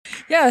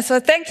Yeah, so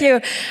thank you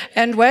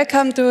and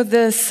welcome to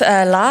this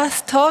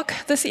last talk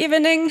this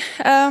evening.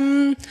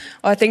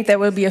 I think there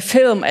will be a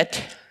film at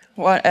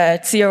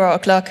 0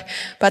 o'clock,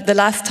 but the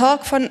last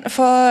talk for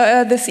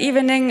this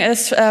evening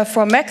is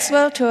from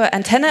Maxwell to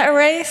antenna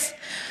arrays.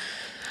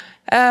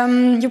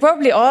 You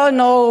probably all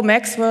know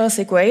Maxwell's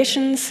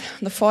equations,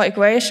 the 4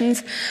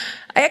 equations.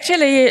 I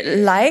actually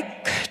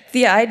like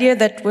the idea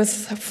that with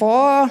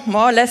 4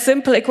 more or less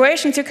simple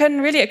equations you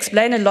can really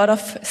explain a lot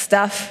of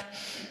stuff.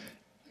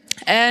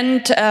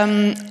 And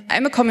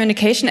I'm a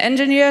communication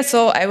engineer,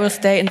 so I will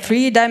stay in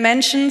 3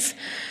 dimensions.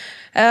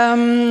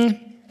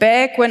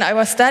 Back when I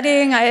was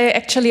studying, I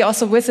actually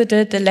also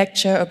visited a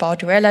lecture about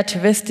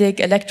relativistic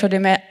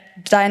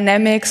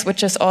electrodynamics,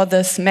 which is all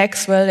this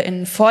Maxwell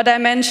in 4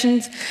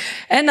 dimensions.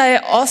 And I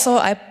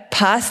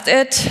passed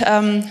it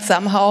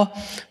somehow.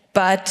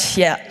 But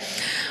yeah,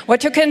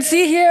 what you can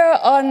see here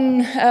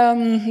on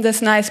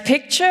this nice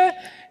picture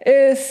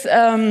is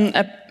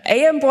a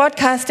AM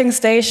broadcasting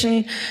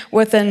station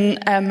with an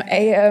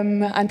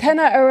AM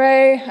antenna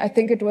array. I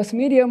think it was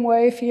medium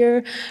wave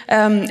here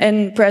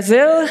in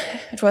Brazil.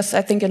 It was,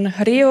 I think, in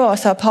Rio or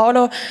Sao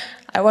Paulo.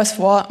 I was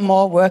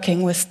more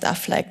working with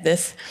stuff like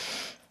this.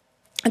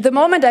 At the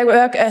moment, I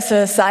work as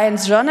a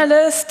science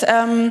journalist,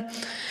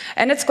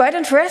 and it's quite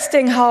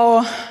interesting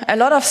how a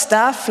lot of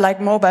stuff like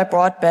mobile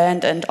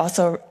broadband and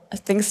also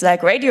things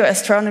like radio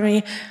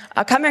astronomy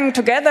are coming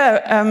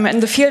together in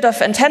the field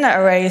of antenna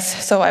arrays.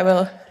 So I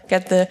will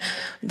get the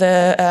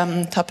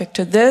topic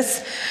to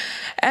this.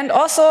 And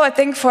also, I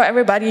think for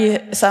everybody,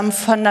 some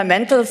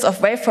fundamentals of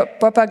wave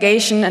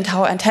propagation and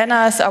how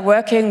antennas are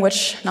working,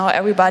 which now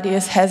everybody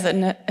has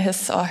in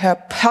his or her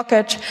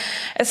pocket,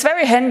 is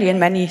very handy in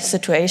many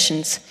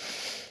situations.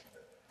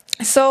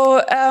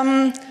 So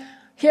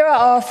here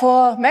are our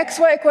 4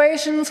 Maxwell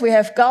equations. We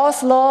have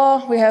Gauss'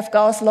 law, we have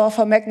Gauss' law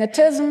for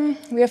magnetism,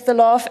 we have the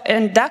law of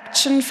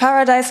induction,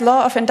 Faraday's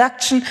law of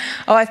induction.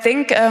 Oh, I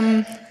think,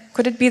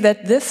 could it be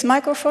that this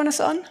microphone is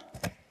on?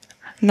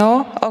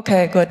 No?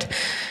 Okay, good.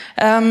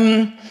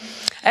 And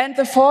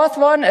the 4th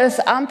one is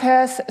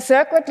Ampere's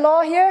circuit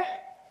law here.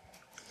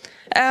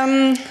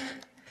 A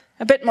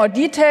bit more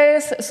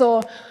details.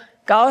 So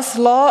Gauss'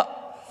 law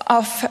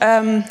of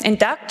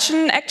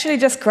induction actually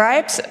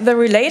describes the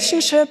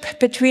relationship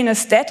between a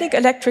static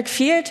electric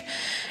field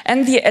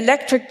and the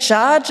electric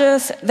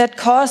charges that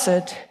cause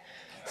it.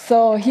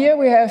 So here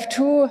we have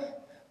 2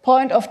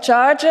 points of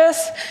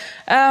charges.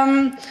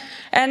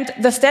 And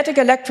the static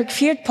electric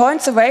field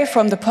points away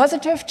from the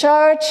positive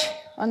charge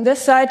on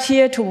this side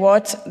here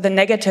towards the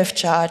negative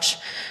charge.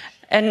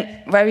 And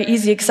very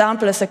easy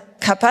example is a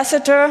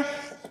capacitor.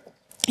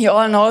 You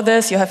all know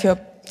this. You have your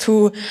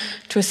two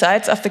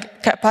sides of the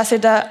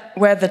capacitor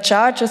where the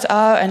charges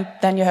are, and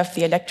then you have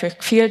the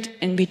electric field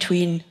in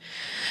between.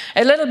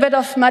 A little bit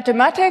of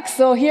mathematics.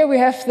 So here we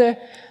have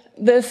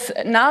this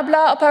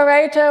nabla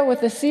operator with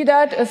the c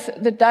dot is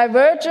the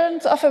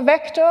divergence of a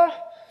vector.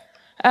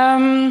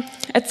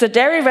 It's the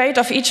derivative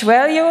of each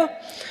value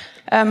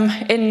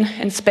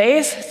in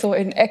space, so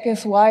in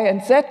x, y,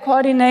 and z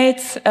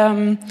coordinates,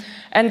 and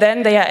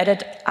then they are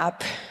added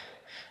up.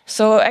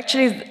 So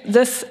actually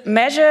this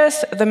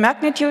measures the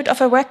magnitude of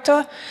a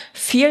vector,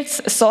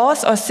 field's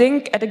source or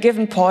sink at a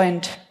given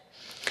point.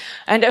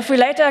 And if we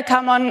later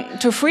come on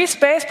to free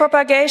space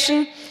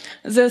propagation,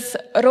 this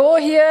rho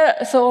here,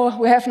 so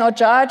we have no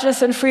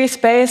charges in free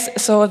space,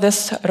 so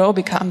this rho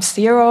becomes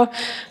 0,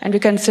 and we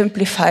can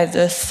simplify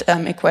this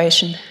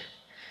equation.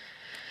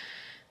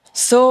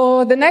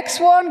 So the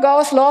next one,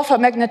 Gauss' law for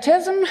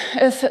magnetism,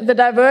 is the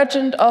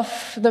divergence of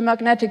the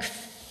magnetic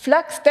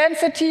flux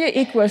density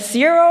equals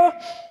 0.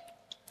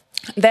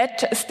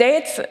 That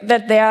states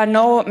that there are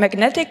no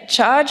magnetic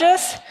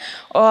charges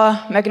or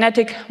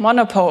magnetic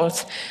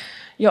monopoles.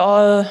 You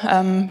all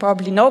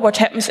probably know what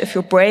happens if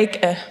you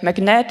break a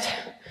magnet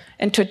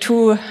into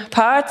 2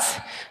 parts.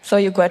 So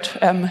you got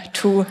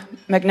 2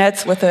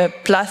 magnets with a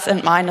plus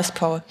and minus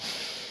pole.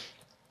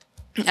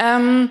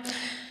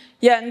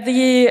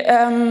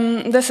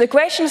 This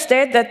equation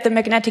states that the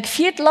magnetic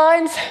field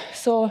lines,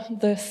 so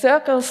the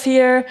circles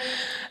here,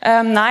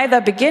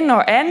 neither begin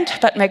nor end,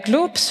 but make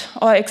loops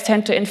or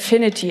extend to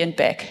infinity and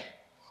back.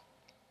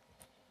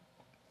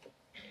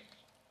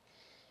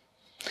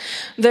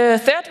 The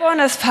 3rd one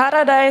is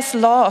Faraday's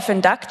law of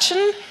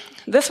induction.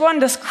 This one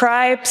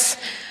describes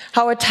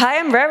how a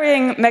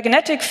time-varying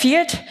magnetic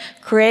field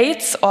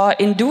creates or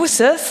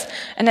induces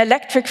an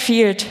electric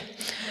field.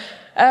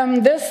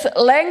 This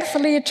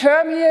lengthy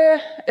term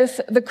here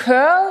is the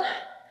curl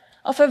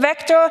of a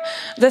vector.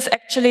 This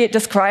actually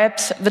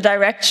describes the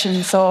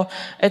direction, so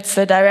it's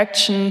the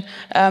direction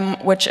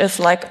which is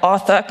like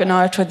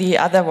orthogonal to the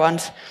other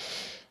ones.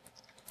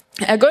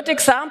 A good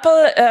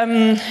example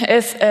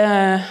is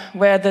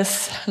where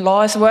this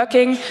law is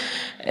working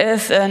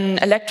is an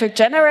electric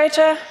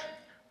generator.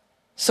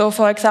 So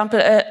for example,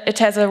 it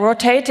has a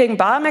rotating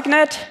bar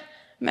magnet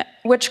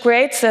which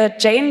creates a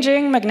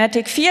changing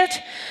magnetic field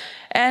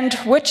and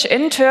which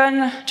in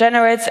turn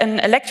generates an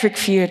electric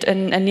field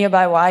in a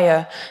nearby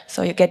wire.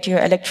 So you get your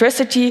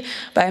electricity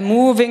by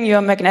moving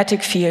your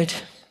magnetic field.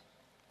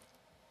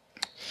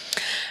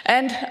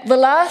 And the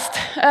last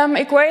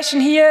equation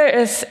here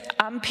is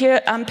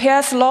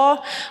Ampere's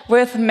law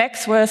with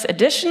Maxwell's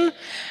addition.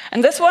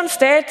 And this one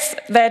states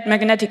that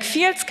magnetic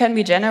fields can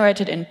be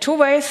generated in two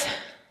ways.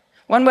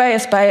 One way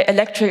is by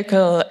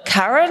electrical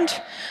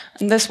current,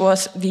 and this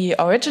was the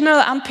original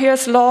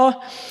Ampere's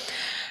law.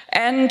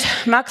 And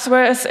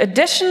Maxwell's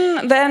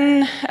addition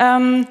then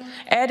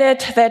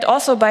added that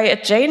also by a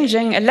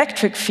changing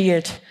electric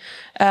field,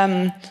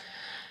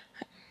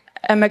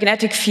 a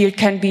magnetic field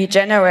can be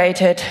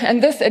generated.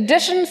 And this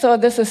addition, so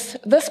this is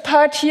this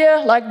part here,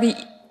 like the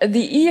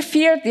E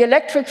field, the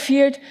electric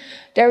field,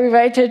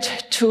 derived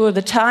to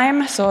the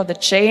time, so the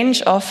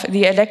change of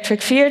the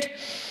electric field.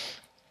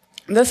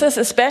 This is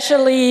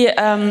especially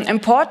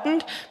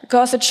important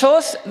because it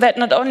shows that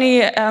not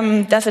only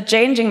does a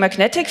changing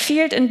magnetic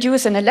field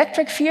induce an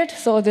electric field,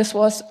 so this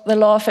was the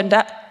law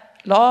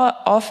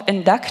of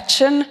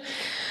induction,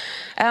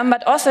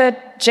 but also a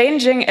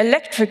changing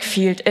electric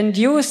field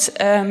induce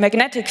a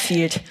magnetic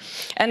field.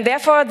 And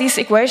therefore, these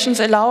equations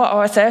allow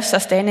our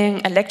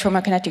self-sustaining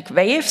electromagnetic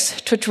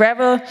waves to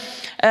travel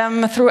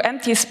through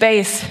empty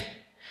space.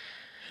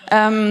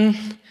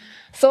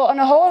 So on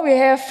a whole, we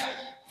have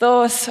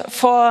those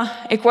four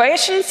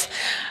equations.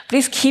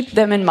 Please keep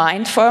them in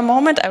mind for a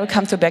moment. I will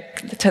come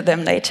back to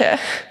them later.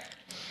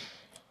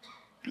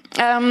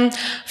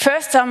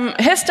 First, some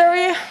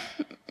history,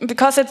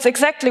 because it's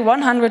exactly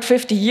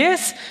 150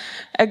 years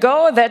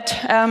ago that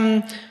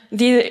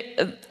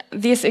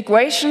these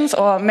equations,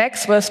 or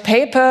Maxwell's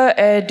paper,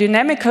 a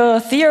dynamical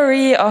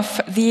theory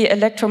of the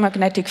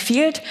electromagnetic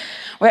field,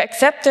 were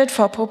accepted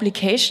for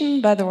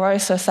publication by the Royal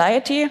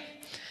Society.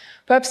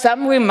 Perhaps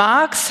some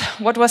remarks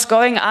what was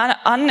going on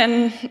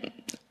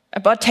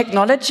about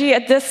technology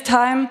at this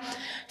time.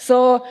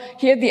 So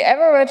here the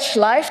average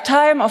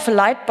lifetime of a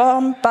light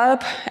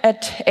bulb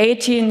at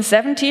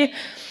 1870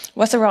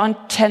 was around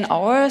 10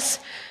 hours.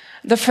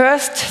 The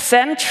first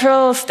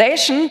central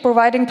station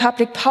providing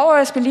public power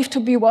is believed to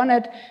be one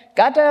at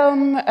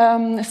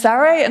Gadam,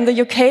 Surrey in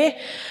the UK,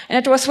 and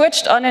it was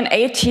switched on in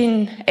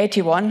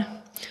 1881.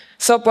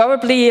 So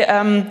probably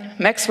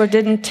Maxwell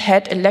didn't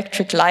have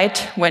electric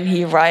light when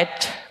he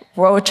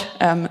wrote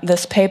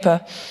this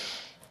paper.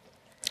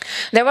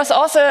 There was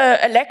also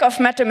a lack of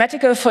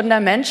mathematical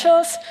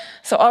fundamentals.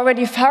 So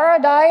already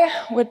Faraday,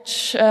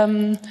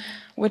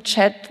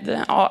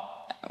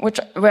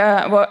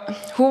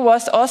 who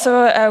was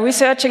also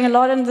researching a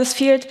lot in this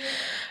field,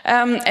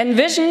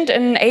 envisioned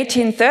in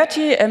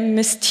 1830 a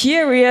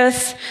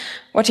mysterious,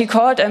 what he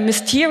called a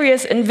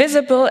mysterious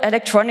invisible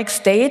electronic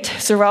state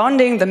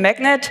surrounding the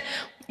magnet,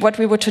 what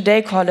we would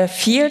today call a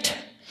field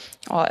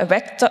or a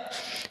vector.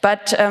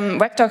 But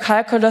vector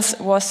calculus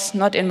was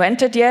not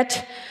invented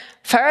yet.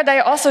 Faraday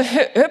also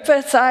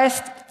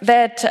hypothesized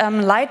that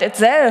light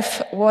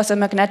itself was a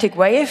magnetic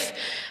wave,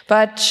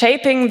 but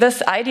shaping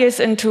these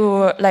ideas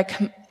into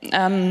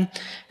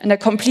in a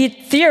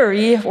complete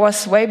theory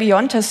was way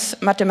beyond his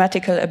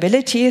mathematical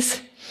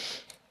abilities.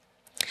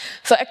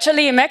 So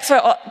actually,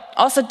 Maxwell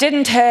also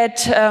didn't have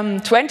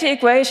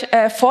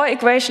 4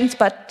 equations,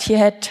 but he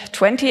had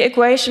 20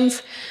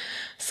 equations.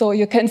 So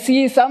you can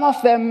see some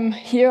of them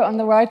here on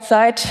the right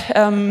side.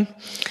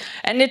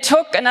 And it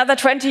took another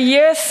 20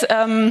 years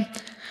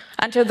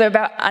until they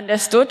were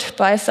understood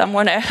by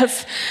someone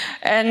else.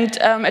 And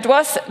it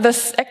was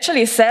this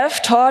actually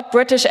self-taught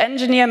British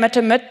engineer,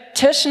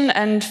 mathematician,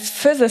 and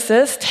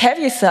physicist,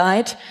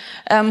 Heaviside,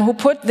 who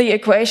put the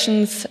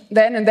equations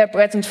then in their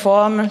present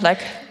form,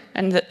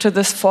 to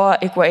these 4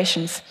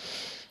 equations.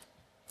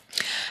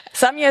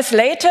 Some years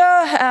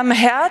later,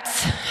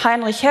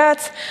 Heinrich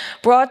Hertz,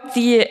 brought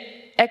the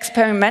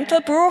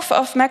experimental proof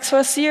of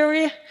Maxwell's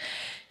theory.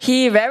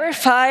 He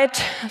verified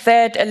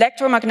that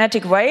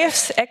electromagnetic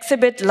waves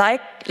exhibit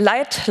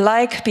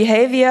light-like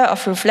behavior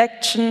of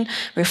reflection,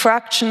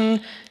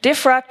 refraction,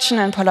 diffraction,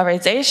 and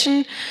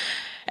polarization,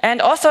 and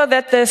also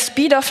that the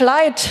speed of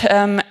light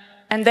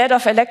and that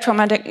of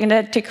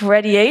electromagnetic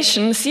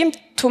radiation seemed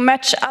to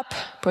match up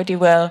pretty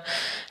well.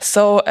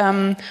 So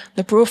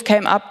the proof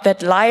came up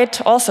that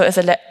light also is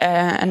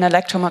an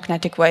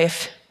electromagnetic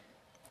wave.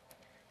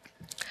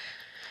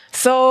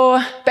 So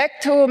back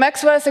to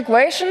Maxwell's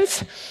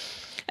equations.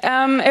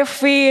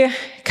 If we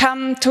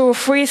come to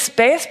free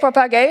space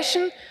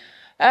propagation,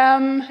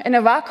 in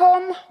a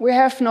vacuum we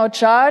have no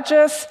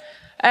charges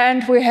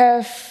and we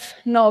have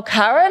no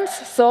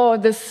currents. So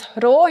this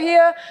rho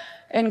here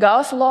in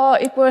Gauss law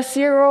equals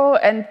 0,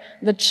 and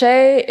the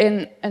J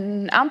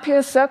in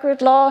Ampere's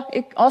circuit law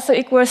also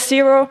equals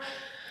 0.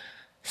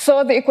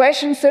 So the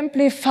equations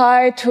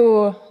simplify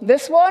to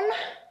this one,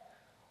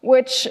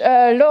 which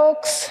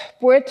looks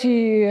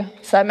pretty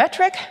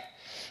symmetric,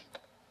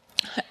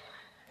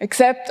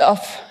 except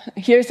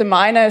here's a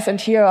minus and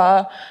here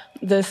are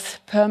this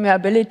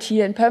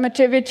permeability and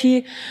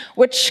permittivity,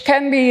 which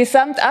can be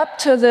summed up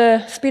to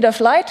the speed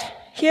of light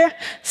here,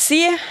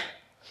 c.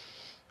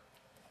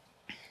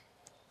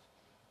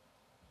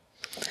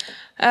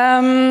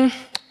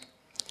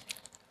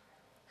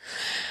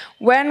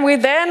 When we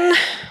then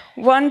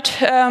want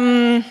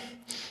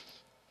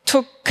to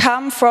to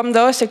come from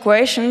those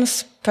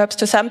equations perhaps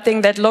to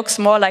something that looks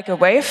more like a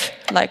wave,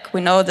 like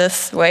we know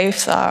these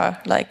waves are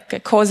like a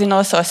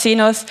cosinus or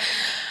sinus.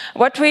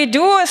 What we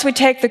do is we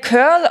take the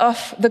curl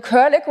of the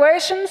curl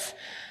equations.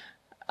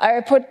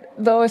 I put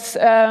those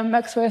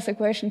Maxwell's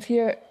equations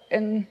here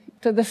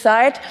to the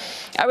side.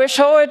 I will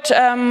show it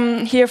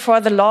here for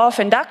the law of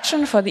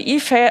induction, for the E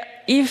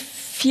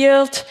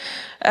field,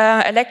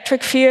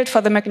 electric field.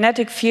 For the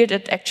magnetic field,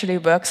 it actually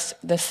works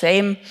the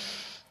same.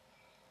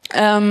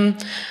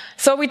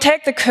 So we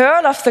take the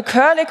curl of the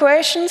curl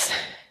equations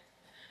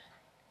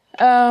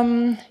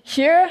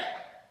here,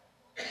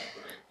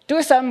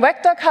 do some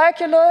vector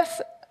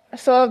calculus.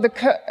 So the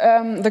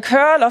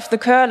curl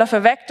of a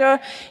vector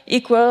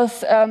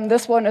equals,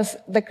 this one is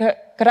the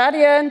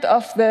gradient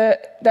of the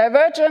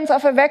divergence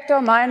of a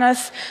vector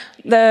minus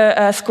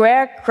the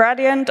square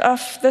gradient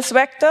of this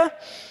vector.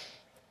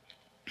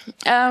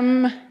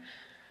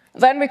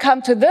 Then we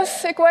come to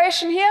this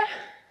equation here.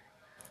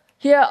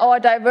 Here our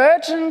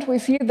divergent, we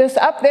see this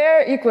up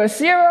there, equals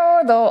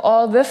 0, though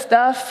all this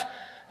stuff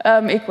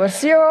equals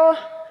 0.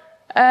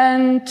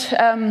 And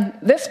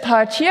this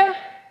part here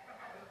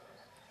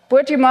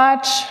pretty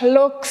much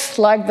looks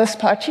like this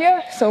part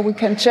here, so we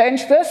can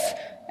change this.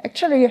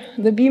 Actually,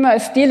 the beamer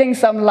is stealing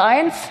some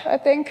lines, I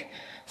think.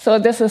 So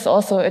this is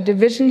also a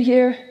division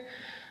here.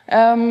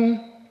 And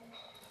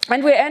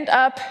we end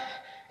up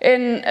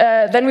in,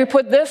 then we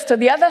put this to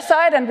the other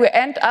side, and we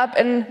end up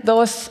in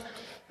those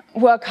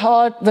who are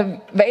called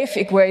the wave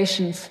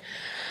equations.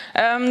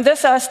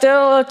 These are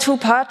still two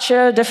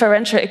partial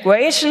differential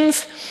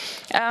equations.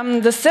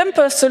 The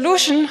simple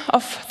solution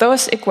of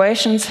those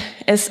equations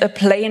is a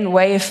plane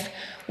wave,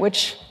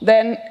 which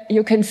then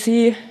you can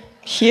see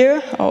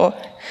here, or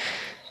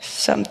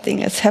something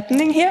is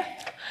happening here.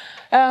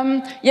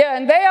 Yeah,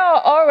 and they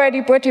are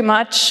already pretty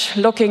much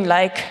looking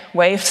like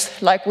waves,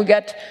 like we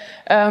get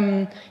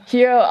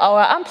here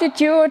our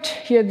amplitude,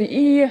 here the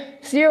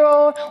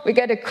E0, we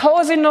get a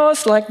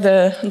cosinus, like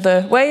the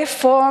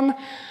waveform,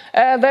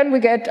 then we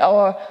get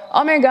our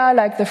omega,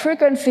 like the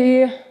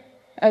frequency,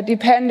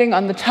 depending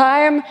on the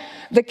time.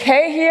 The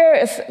k here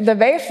is the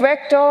wave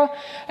vector,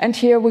 and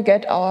here we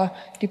get our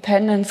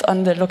dependence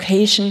on the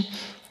location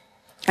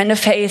and the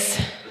phase.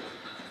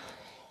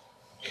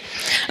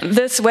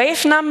 This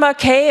wave number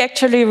k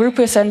actually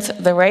represents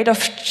the rate of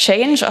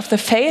change of the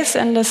phase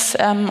and is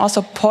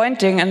also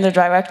pointing in the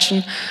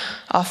direction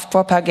of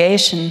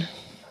propagation.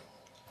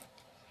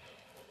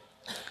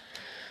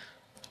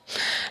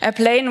 A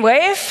plane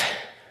wave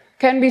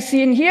can be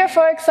seen here,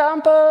 for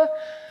example.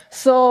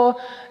 So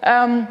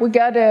we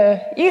got an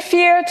E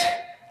field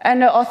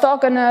and an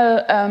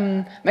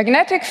orthogonal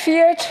magnetic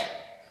field.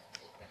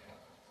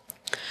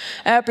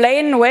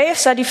 Plane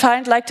waves are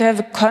defined like to have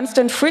a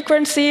constant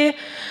frequency.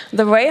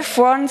 The wave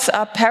fronts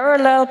are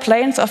parallel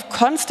planes of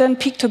constant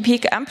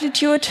peak-to-peak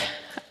amplitude,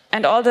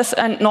 and all this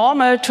and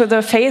normal to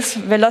the phase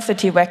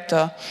velocity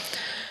vector.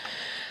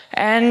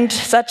 And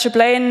such a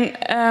plane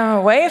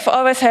wave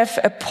always have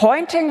a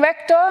pointing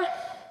vector.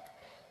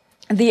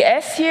 The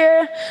S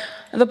here,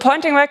 the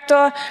pointing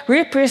vector,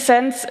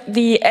 represents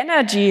the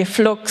energy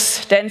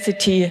flux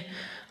density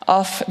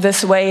of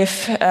this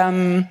wave,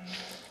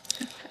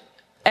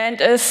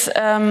 and is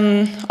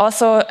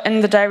also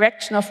in the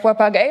direction of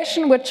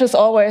propagation, which is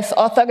always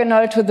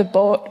orthogonal to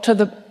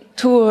the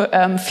two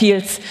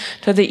fields,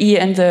 to the E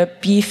and the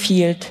B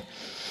field.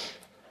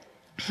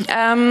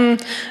 Then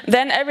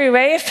every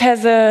wave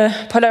has a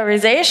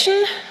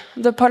polarization.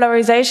 The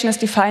polarization is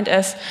defined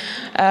as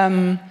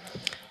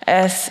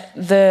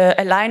the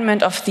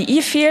alignment of the E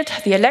field,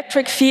 the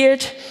electric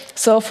field.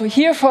 So for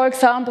here, for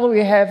example,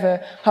 we have a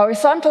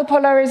horizontal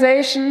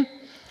polarization,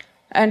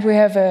 and we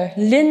have a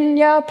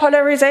linear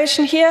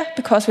polarization here,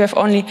 because we have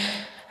only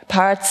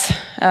parts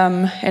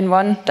in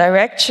one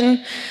direction.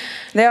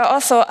 There are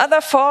also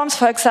other forms.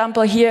 For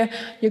example, here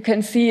you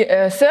can see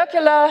a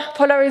circular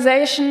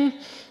polarization.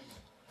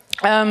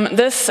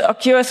 This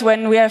occurs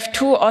when we have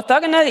two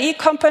orthogonal E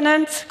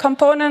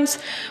components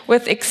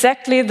with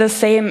exactly the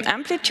same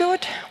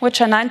amplitude,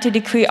 which are 90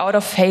 degrees out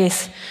of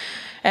phase.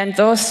 And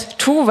those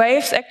two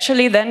waves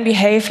actually then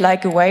behave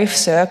like a wave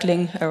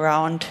circling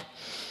around.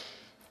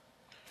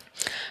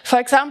 For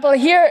example,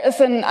 here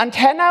is an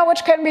antenna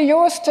which can be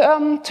used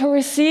to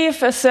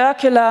receive a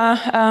circular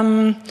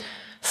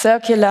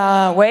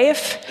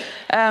wave.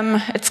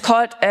 It's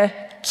called a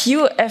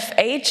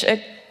QFH,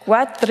 a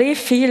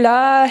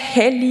quadrifilar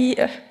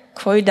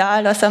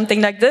helicoidal or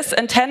something like this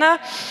antenna.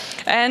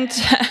 And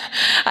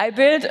I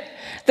built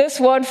this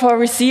one for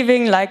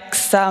receiving like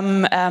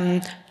some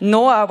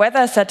NOAA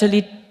weather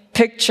satellite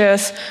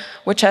pictures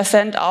which are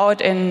sent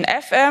out in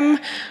FM.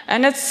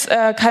 And it's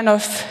kind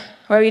of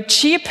very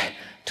cheap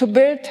to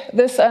build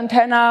this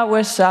antenna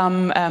with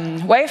some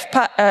waste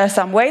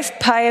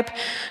pipe,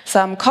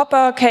 some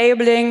copper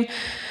cabling,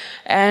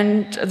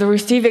 and the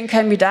receiving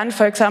can be done,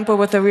 for example,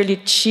 with a really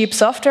cheap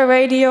software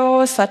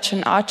radio, such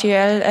an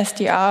RTL,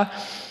 SDR.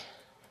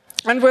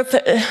 And with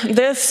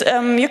this,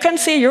 you can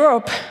see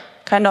Europe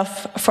kind of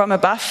from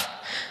above.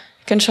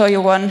 I can show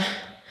you one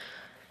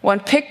one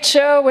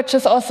picture, which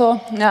is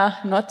also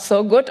not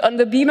so good on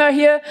the beamer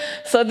here.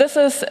 So this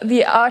is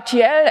the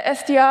RTL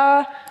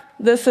SDR.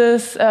 This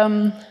is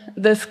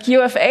this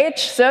QFH,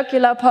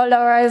 circular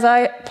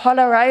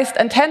polarized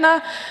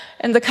antenna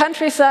in the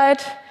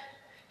countryside.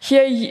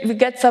 Here we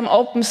get some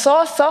open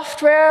source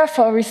software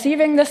for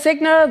receiving the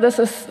signal.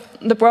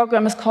 The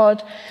program is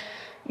called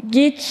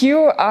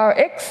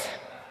GQRX,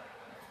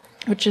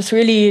 which is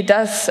really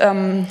does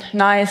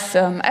nice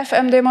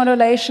FM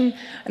demodulation.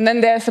 And then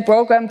there's a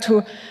program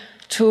to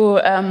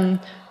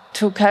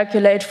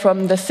calculate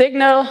from the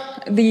signal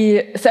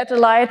the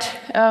satellite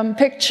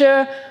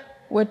picture,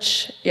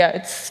 which,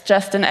 it's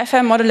just an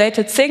FM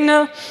modulated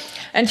signal.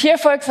 And here,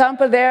 for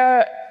example,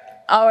 there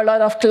are a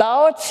lot of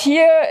clouds.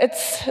 Here,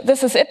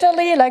 this is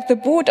Italy, like the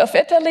boot of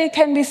Italy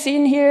can be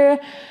seen here.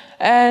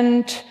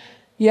 And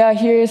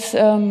here's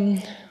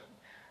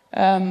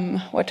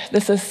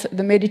this is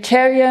the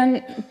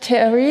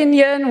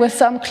Mediterranean with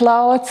some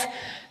clouds,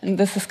 and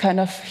this is kind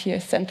of here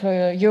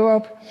Central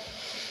Europe.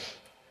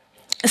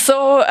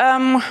 So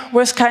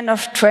with kind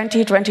of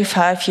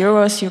 20-25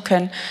 euros, you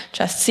can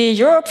just see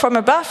Europe from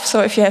above.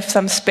 So if you have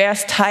some spare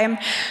time,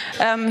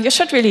 you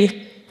should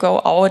really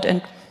go out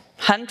and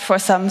hunt for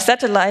some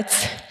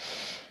satellites.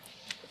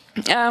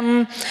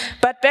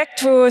 But back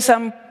to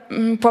some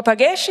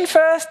propagation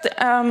first.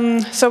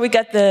 So we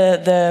got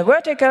the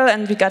vertical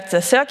and we got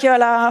the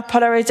circular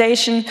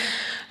polarization.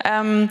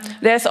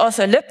 There's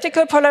also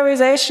elliptical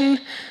polarization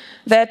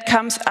that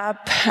comes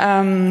up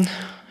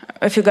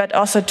if you got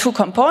also two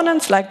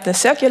components like the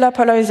circular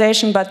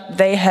polarization, but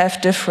they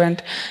have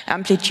different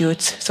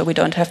amplitudes. So we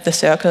don't have the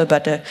circle,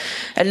 but the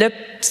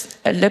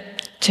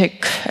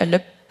elliptic,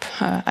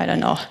 I don't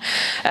know.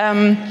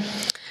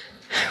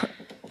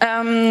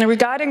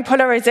 Regarding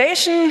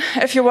polarization,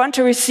 if you want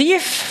to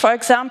receive, for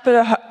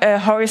example, a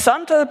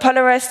horizontal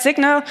polarized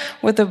signal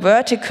with a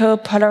vertical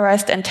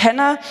polarized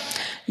antenna,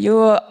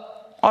 you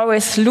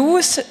always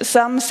lose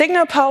some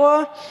signal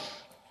power.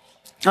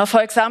 Or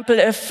for example,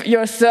 if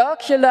your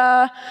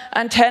circular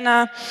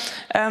antenna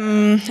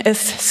is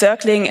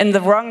circling in the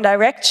wrong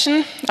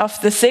direction of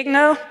the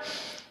signal,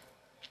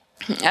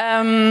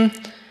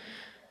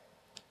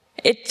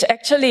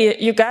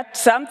 you got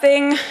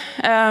something.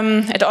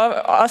 It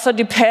also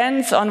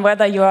depends on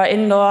whether you are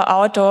indoor,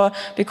 outdoor,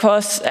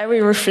 because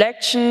every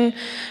reflection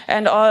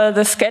and all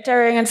the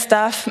scattering and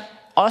stuff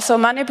also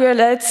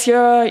manipulates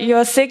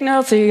your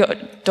signal, so you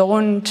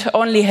don't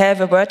only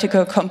have a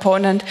vertical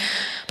component.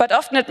 But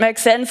often it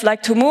makes sense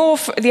like to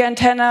move the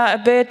antenna a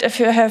bit if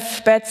you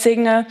have bad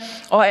signal,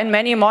 or in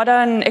many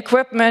modern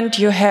equipment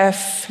you have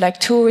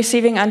like two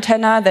receiving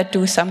antenna that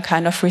do some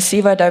kind of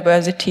receiver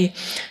diversity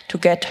to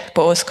get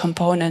both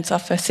components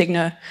of a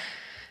signal.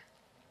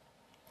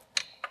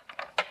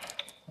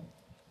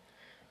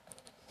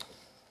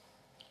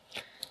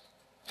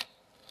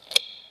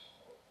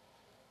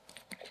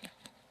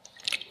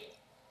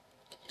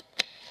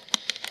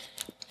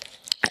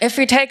 If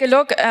we take a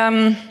look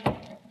on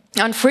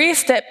free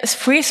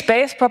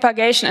space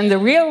propagation in the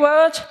real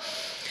world,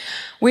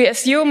 we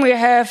assume we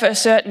have a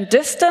certain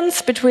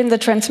distance between the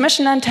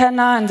transmission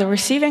antenna and the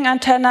receiving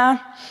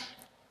antenna.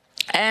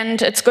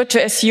 And it's good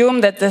to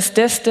assume that this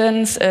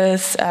distance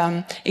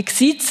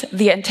exceeds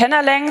the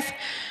antenna length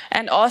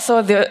and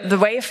also the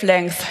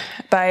wavelength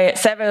by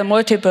several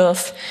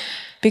multiples.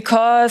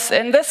 Because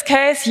in this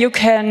case, your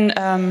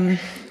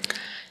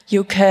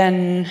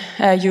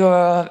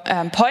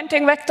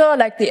pointing vector,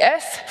 like the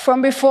S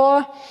from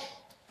before,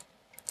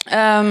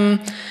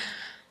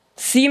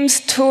 seems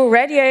to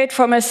radiate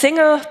from a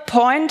single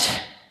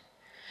point,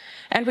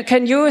 and we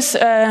can use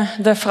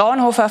the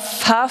Fraunhofer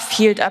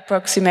far-field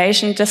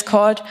approximation, just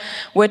called,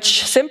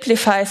 which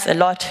simplifies a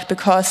lot,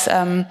 because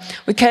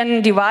we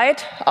can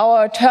divide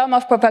our term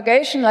of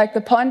propagation, like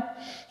the point,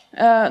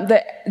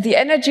 the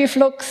energy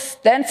flux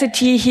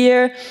density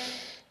here,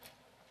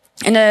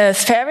 in a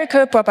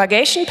spherical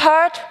propagation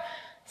part.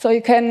 So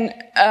you can,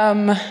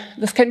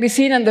 this can be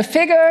seen in the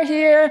figure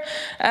here.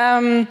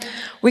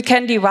 We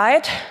can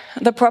divide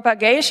the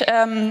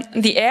propagation,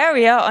 the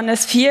area on a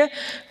sphere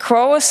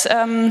grows.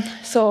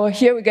 So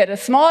here we get a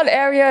small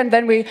area, and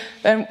then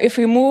if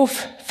we move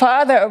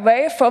farther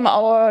away from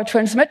our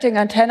transmitting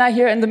antenna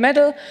here in the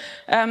middle,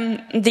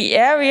 the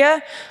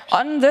area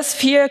on the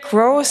sphere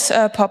grows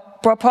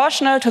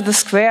proportional to the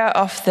square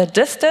of the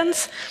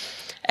distance.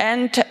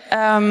 And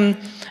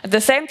at the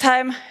same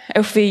time,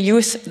 if we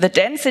use the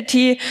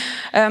density,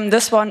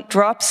 this one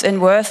drops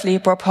inversely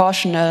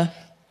proportional.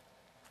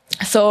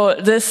 So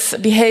this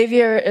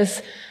behavior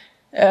is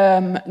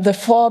the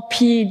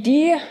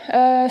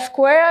 4pd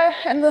square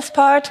in this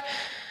part.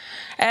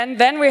 And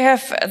then we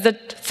have the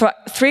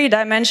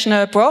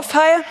three-dimensional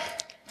profile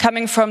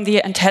coming from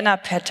the antenna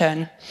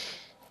pattern.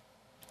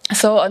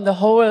 So on the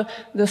whole,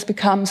 this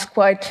becomes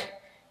quite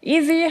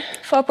easy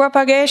for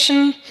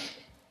propagation.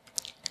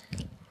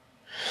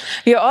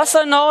 We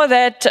also know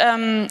that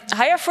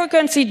higher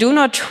frequencies do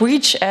not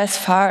reach as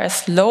far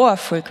as lower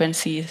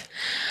frequencies.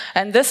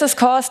 And this is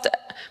caused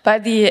by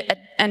the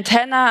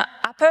antenna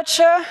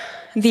aperture,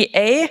 the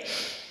A.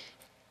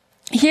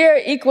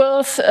 here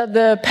equals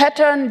the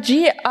pattern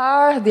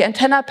GR, the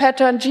antenna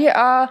pattern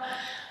GR,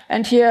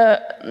 and here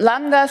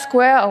lambda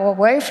square, our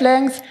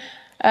wavelength,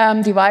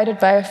 divided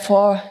by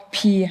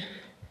 4p.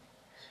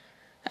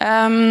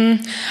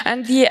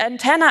 And the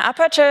antenna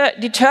aperture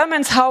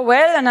determines how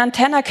well an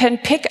antenna can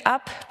pick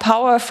up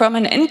power from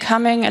an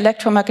incoming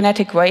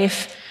electromagnetic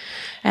wave.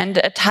 And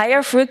at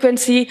higher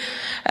frequency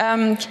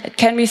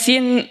can be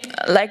seen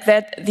like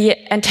that the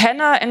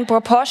antenna in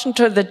proportion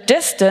to the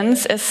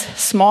distance is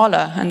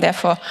smaller, and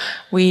therefore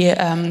we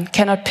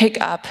cannot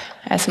pick up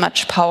as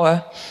much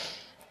power.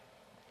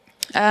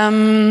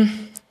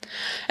 And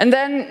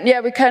then,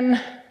 yeah, we can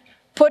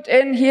put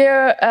in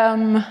here,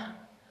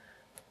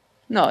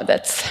 no,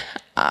 that's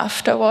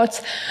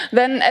afterwards.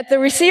 Then at the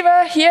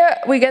receiver here,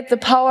 we get the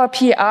power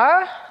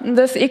PR. And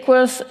this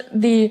equals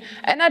the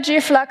energy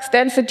flux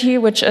density,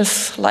 which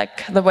is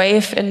like the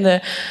wave in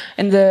the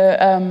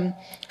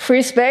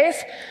free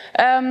space,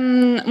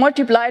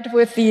 multiplied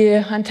with the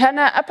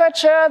antenna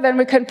aperture. Then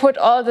we can put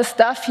all the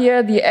stuff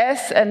here, the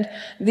S and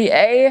the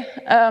A,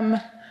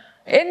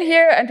 in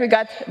here, and we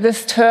got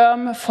this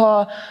term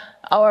for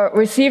our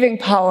receiving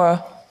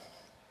power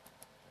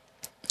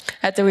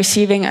at the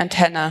receiving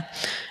antenna.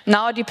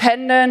 Now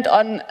dependent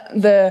on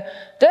the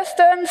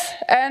distance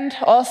and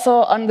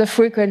also on the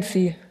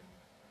frequency.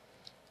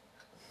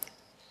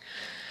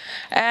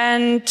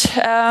 And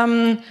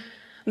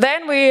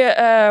then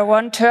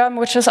one term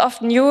which is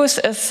often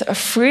used is a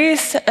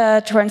Free's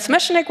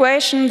transmission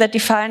equation that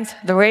defines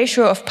the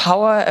ratio of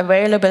power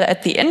available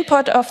at the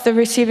input of the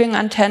receiving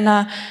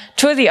antenna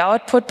to the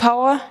output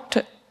power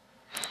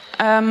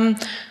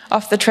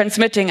of the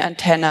transmitting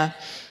antenna.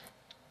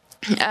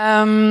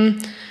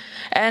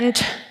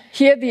 And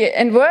here the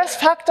inverse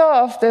factor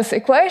of this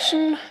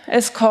equation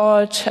is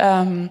called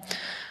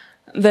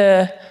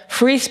the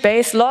free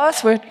space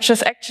loss, which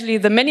is actually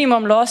the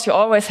minimum loss you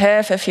always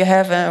have if you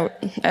have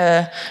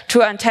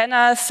two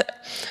antennas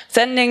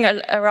sending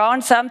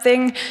around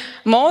something.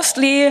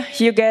 Mostly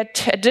you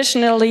get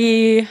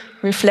additionally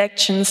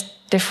reflections,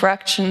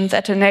 diffractions,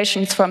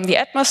 attenuations from the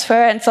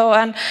atmosphere and so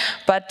on.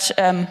 But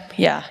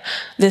yeah,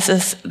 this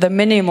is the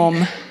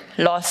minimum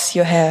loss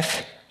you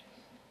have.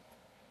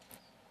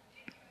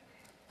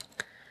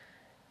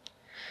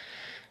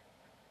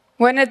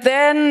 When it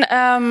then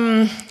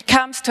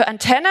comes to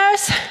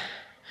antennas,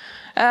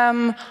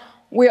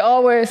 we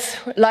always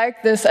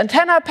like these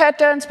antenna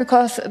patterns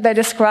because they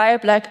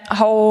describe like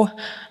how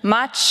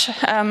much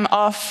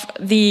of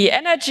the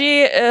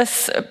energy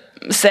is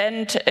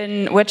sent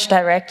in which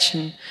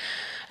direction.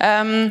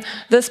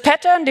 This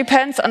pattern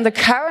depends on the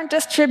current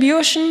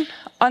distribution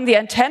on the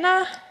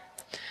antenna,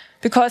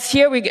 because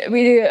here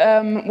we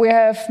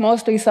have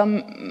mostly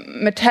some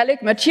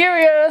metallic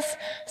materials,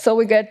 so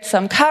we get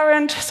some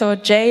current, so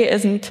J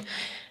isn't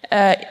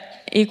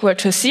equal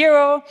to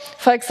 0.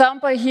 For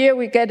example, here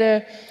we get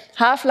a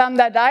half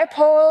lambda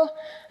dipole.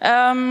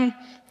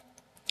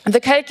 The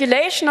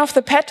calculation of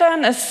the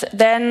pattern is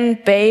then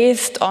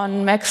based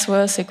on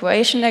Maxwell's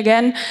equation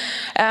again.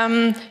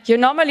 You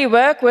normally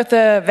work with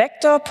a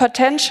vector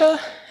potential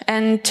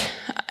and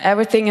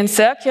everything in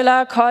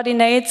circular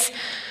coordinates,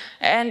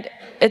 and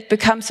it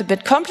becomes a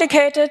bit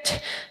complicated.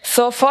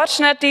 So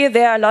fortunately,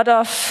 there are a lot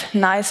of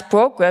nice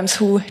programs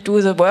who do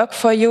the work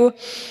for you.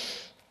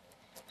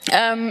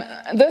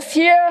 This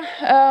here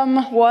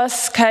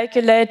was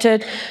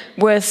calculated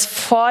with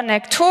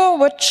 4nec2,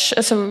 which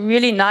is a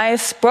really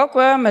nice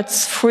program.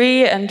 It's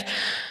free, and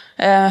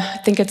I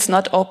think it's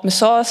not open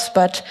source,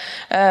 but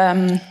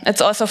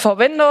it's also for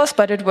Windows,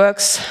 but it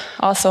works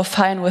also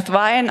fine with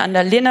Wine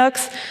under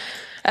Linux.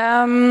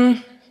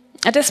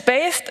 It is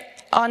based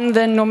on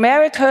the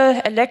numerical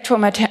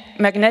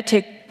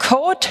electromagnetic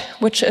code,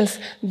 which is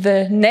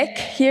the neck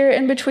here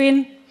in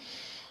between.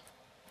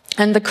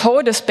 And the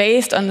code is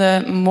based on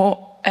the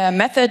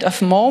method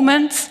of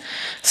moments,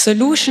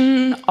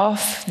 solution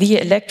of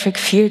the electric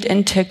field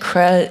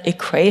integral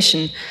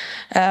equation.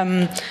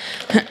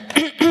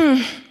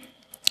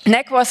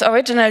 NEC was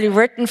originally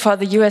written for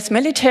the US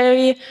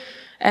military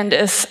and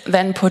is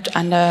then put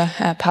under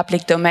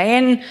public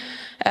domain.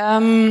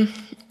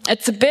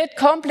 It's a bit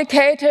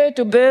complicated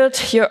to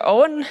build your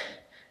own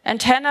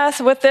antennas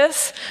with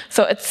this,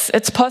 so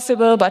it's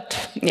possible,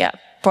 but yeah,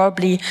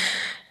 probably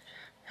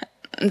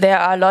there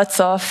are lots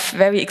of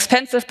very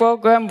expensive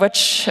programs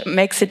which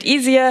makes it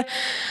easier.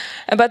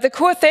 But the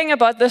cool thing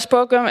about this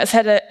program is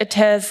that it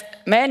has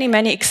many,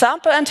 many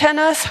example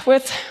antennas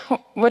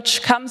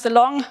which comes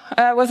along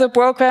with the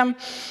program.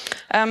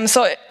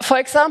 So, for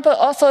example,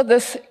 also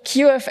this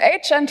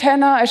QFH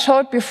antenna I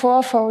showed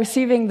before for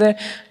receiving the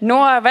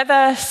NOAA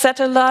weather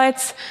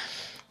satellites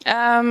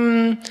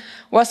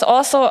was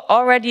also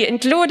already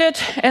included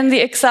in the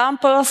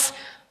examples.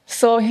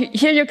 So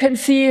here you can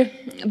see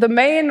the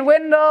main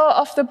window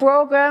of the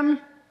program.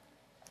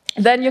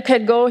 Then you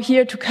can go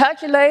here to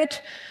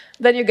calculate.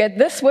 Then you get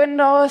this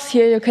windows.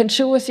 Here you can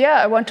choose,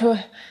 yeah, I want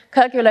to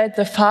calculate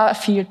the far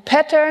field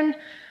pattern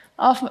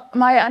of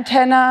my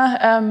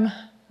antenna.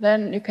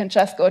 Then you can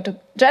just go to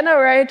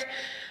generate,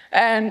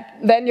 and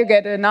then you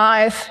get a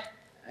nice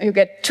you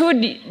get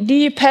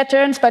 2D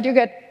patterns, but you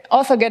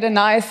also get a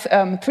nice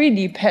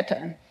 3D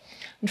pattern.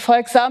 And for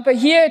example,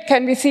 here it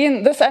can be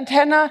seen this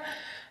antenna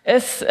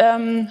is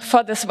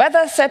for these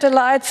weather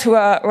satellites who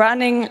are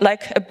running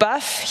like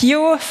above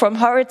you from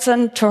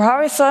horizon to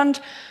horizon.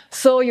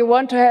 So you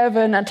want to have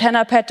an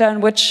antenna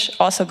pattern which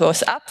also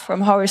goes up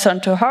from horizon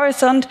to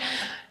horizon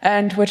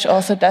and which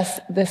also does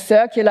the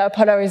circular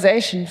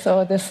polarization.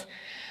 So this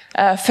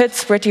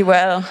fits pretty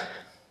well.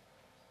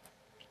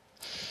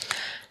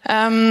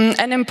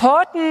 An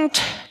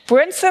important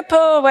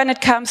principle when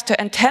it comes to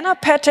antenna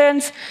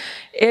patterns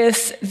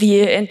is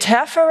the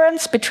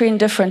interference between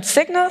different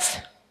signals.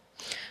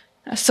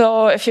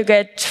 So if you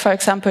get, for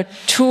example,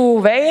 two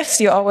waves,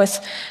 you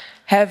always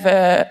have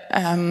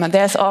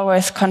there's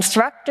always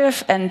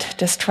constructive and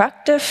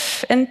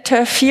destructive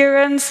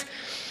interference.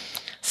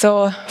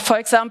 So, for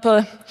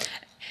example,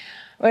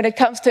 when it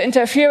comes to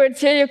interference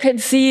here, you can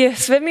see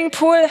swimming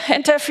pool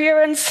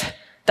interference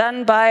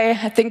done by,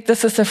 I think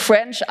this is a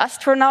French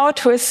astronaut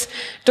who is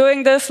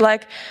doing this,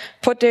 like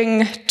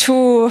putting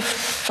two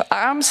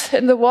arms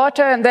in the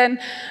water, and then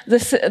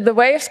the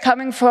waves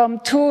coming from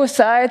two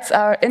sides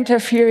are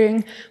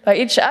interfering by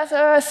each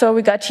other. So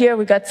we got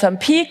some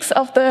peaks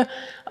of the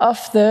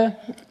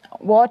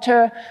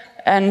water,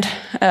 and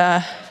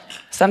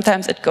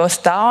sometimes it goes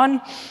down.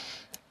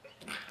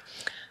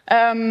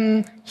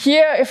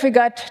 Here, if we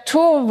got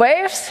two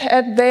waves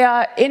and they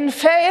are in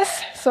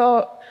phase,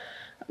 so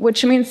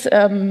which means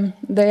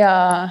they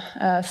are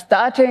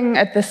starting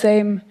at the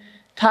same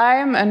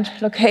time and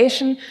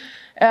location,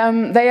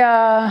 they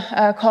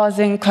are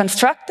causing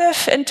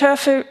constructive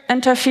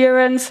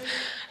interference.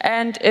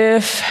 And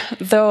if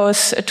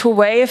those two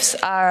waves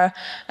are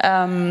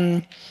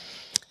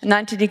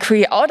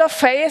 90-degree out of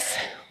phase,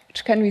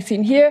 which can be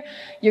seen here,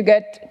 you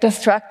get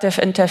destructive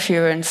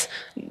interference.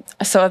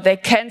 So they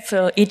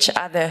cancel each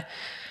other.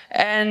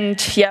 And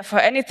yeah, for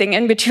anything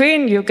in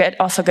between, you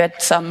also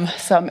get some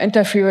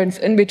interference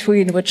in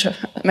between, which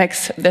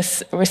makes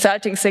this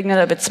resulting signal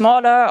a bit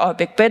smaller or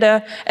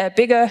bigger,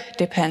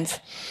 depends.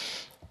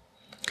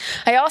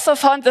 I also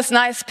found this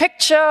nice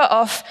picture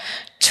of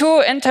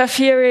two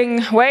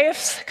interfering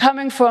waves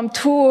coming from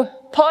 2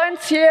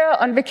 points here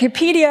on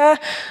Wikipedia,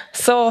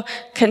 so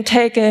can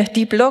take a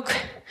deep look.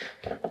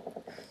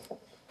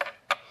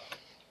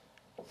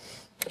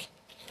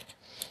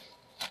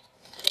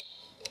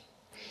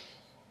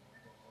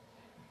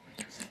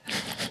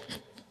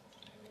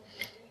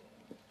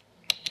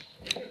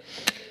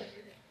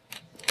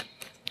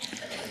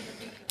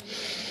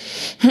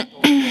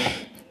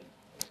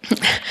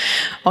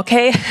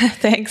 Okay,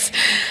 thanks.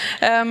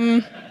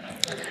 A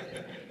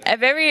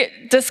very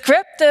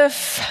descriptive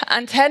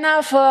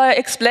antenna for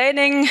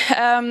explaining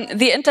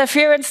the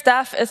interference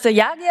stuff is the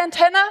Yagi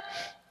antenna.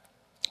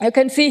 You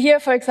can see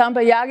here, for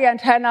example, Yagi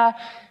antenna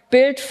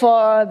built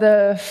for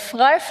the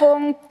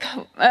Freifunk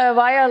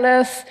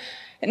wireless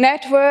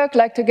network,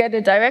 like to get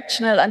a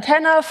directional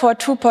antenna for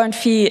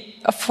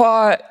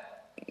 2.4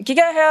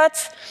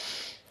 gigahertz.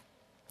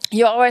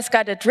 You always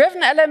got a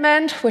driven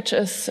element, which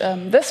is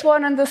this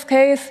one in this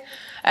case,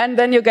 and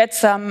then you get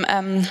some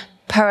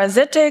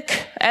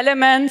parasitic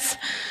elements,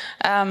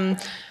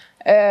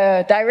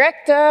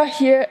 director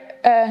here,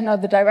 no,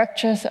 the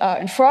directors are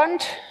in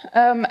front,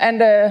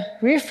 and a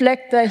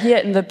reflector here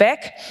in the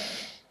back.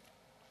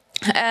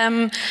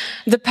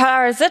 The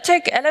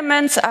parasitic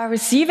elements are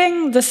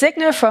receiving the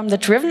signal from the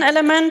driven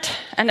element,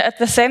 and at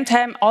the same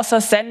time also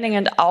sending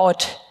it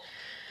out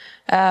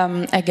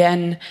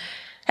again.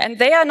 And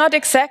they are not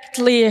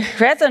exactly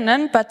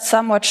resonant, but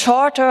somewhat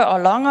shorter or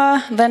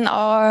longer than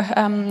our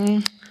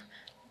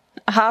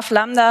half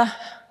lambda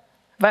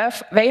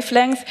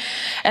wavelength.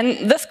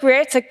 And this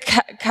creates a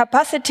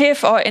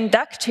capacitive or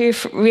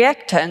inductive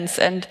reactance.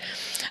 And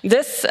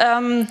this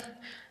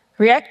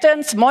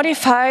reactance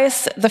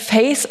modifies the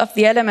phase of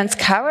the element's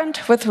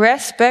current with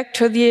respect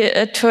to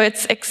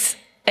its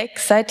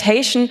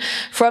excitation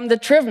from the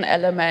driven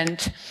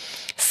element.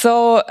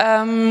 So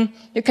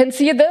you can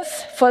see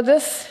this, for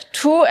this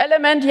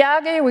 2-element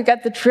Yagi, we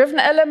get the driven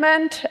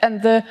element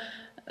and the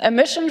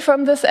emission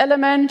from this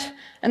element,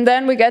 and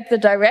then we get the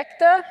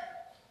director,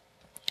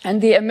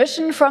 and the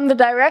emission from the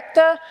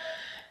director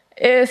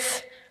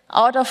is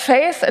out of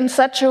phase in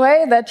such a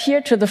way that here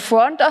to the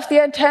front of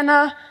the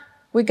antenna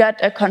we got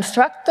a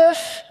constructive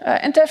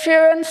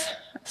interference,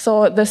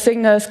 so the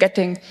signal is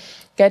getting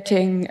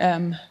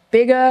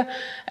bigger,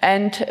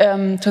 and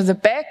to the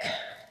back,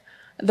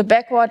 the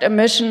backward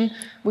emission,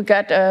 we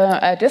got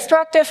a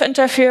destructive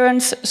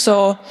interference,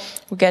 so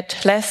we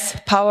get less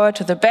power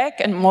to the back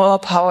and more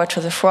power to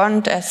the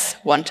front as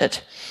wanted.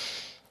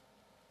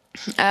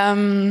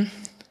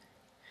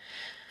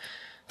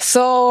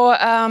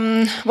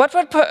 What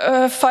would,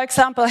 for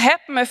example,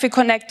 happen if we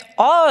connect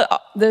all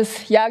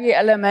these Yagi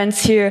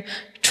elements here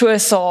to a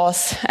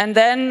source? And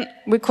then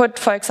we could,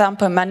 for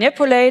example,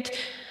 manipulate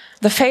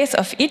the phase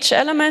of each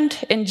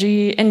element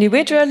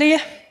individually.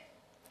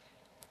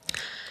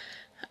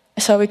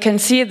 So we can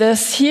see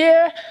this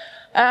here.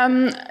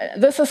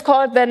 This is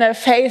called then a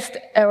phased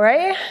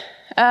array.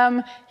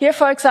 Here,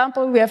 for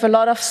example, we have a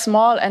lot of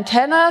small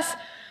antennas.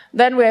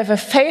 Then we have a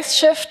phase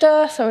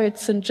shifter, so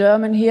it's in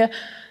German here.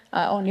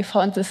 I only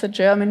found this in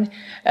German.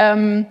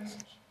 And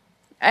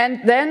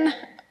then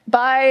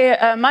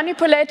by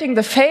manipulating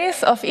the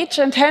phase of each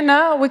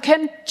antenna, we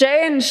can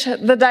change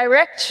the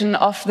direction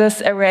of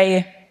this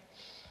array.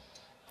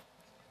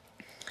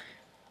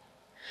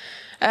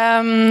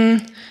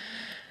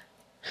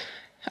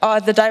 Or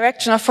the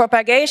direction of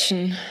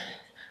propagation.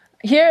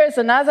 Here is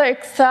another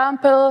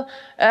example.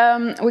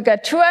 We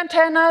got two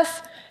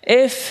antennas.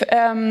 If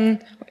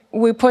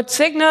we put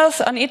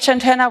signals on each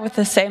antenna with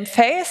the same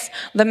phase,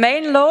 the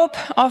main lobe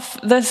of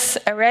this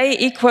array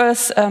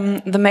equals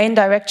the main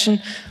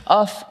direction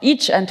of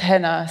each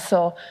antenna.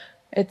 So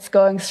it's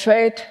going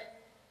straight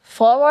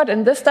forward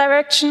in this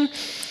direction.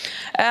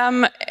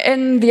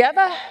 In the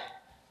other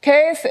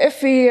case,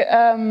 if we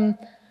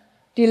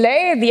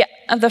delay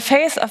the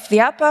phase of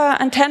the upper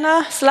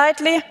antenna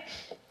slightly,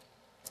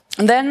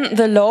 then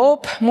the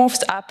lobe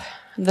moves up.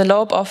 The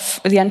lobe of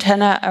the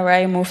antenna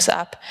array moves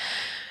up.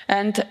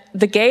 And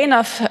the gain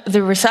of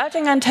the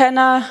resulting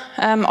antenna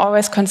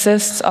always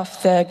consists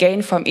of the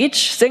gain from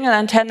each single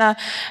antenna,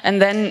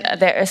 and then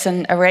there is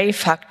an array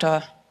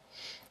factor.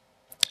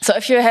 So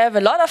if you have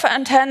a lot of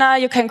antenna,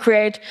 you can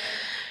create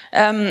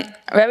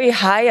very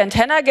high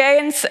antenna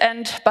gains,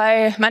 and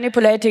by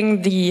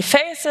manipulating the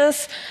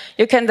phases,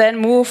 you can then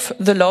move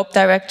the lobe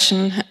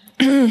direction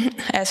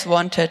as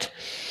wanted.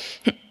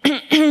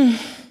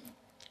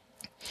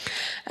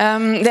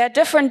 There are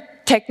different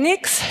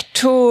techniques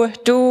to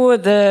do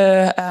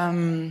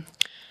the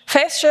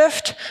phase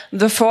shift.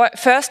 The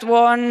first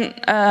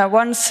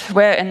ones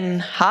were in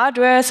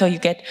hardware, so you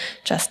get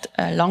just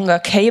longer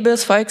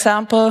cables, for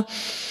example.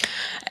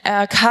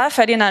 Carl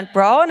Ferdinand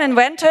Braun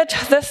invented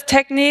this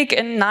technique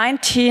in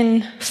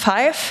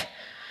 1905.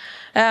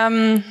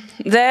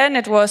 Then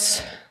it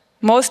was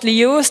mostly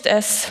used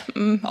as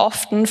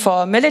often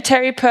for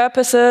military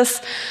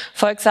purposes.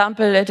 For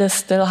example, it is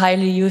still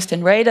highly used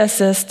in radar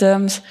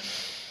systems.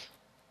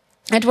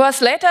 It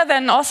was later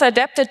then also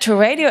adapted to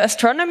radio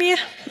astronomy,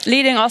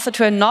 leading also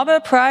to a Nobel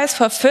Prize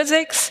for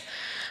physics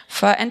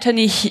for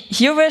Anthony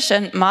Hewish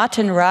and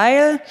Martin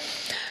Ryle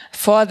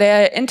for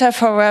their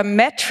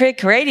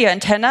interferometric radio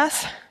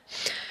antennas.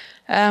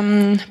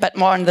 But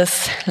more on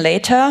this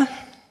later.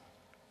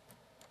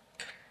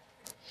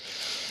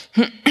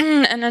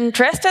 An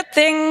interesting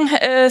thing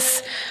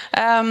is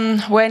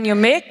when you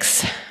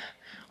mix,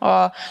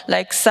 or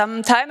like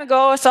some time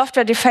ago,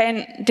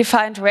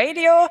 software-defined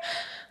radio.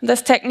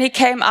 This technique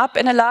came up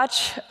in a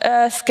large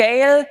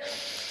scale.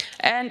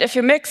 And if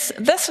you mix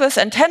this with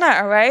antenna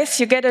arrays,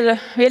 you get a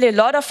really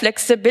lot of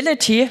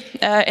flexibility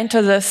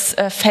into this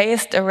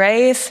phased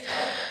arrays.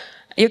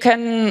 You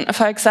can,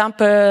 for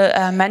example,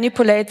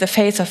 manipulate the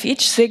phase of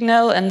each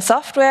signal in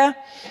software.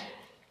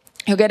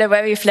 You get a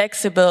very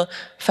flexible,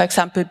 for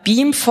example,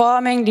 beam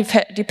forming.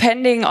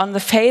 Depending on the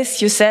phase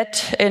you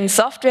set in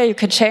software, you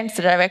can change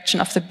the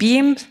direction of the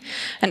beam.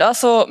 And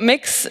also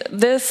mix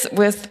this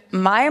with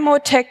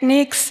MIMO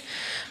techniques.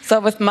 So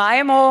with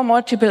MIMO,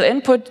 multiple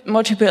input,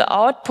 multiple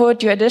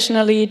output, you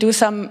additionally do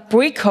some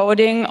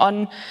precoding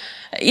on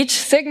each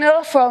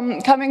signal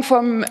coming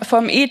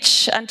from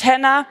each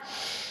antenna.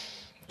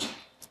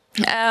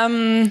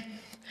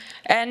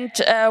 And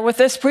with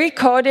this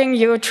precoding,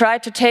 you try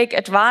to take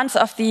advantage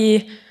of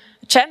the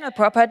channel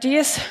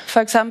properties.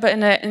 For example,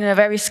 in a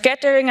very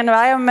scattering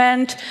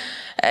environment,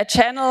 a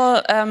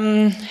channel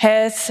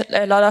has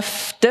a lot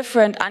of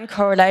different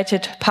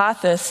uncorrelated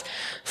paths.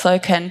 So you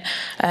can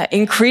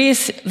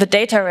increase the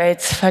data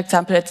rates. For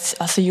example, it's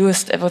also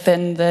used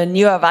within the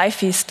newer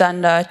Wi-Fi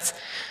standards.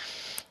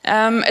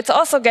 It's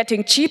also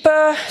getting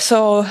cheaper,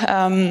 so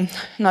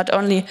not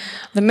only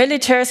the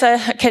militaries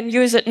can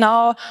use it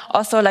now,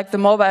 also like for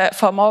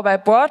mobile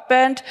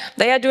broadband.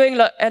 They are doing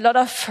a lot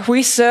of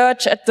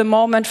research at the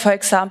moment, for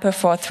example,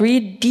 for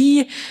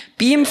 3D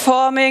beam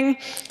forming.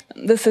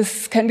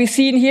 This can be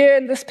seen here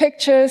in this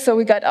picture. So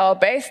we got our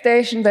base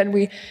station, then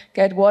we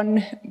get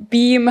one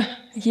beam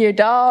here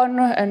down,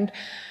 and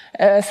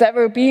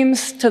several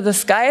beams to the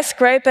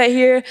skyscraper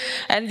here.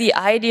 And the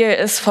idea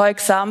is, for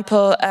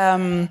example,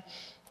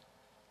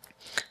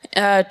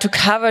 to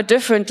cover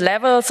different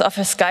levels of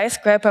a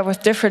skyscraper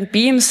with different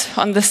beams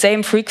on the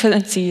same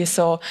frequency.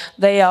 So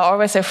they are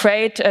always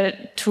afraid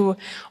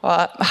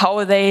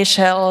how they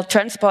shall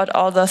transport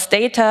all those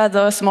data,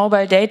 those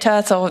mobile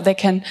data, so they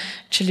can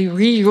actually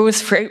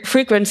reuse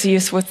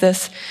frequencies with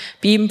this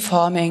beam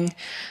forming.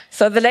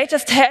 So the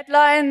latest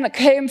headline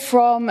came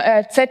from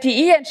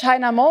ZTE and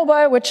China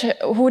Mobile,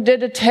 who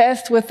did a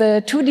test with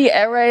the 2D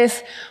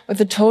arrays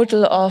with a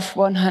total of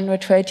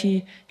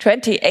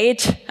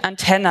 128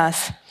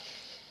 antennas.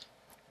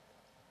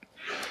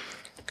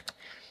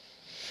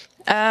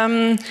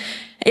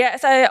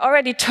 As I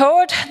already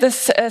told,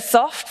 this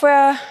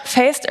software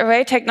phased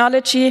array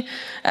technology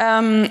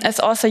is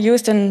also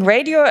used in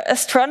radio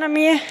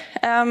astronomy.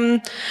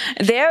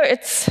 There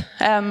it's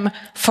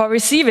for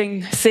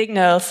receiving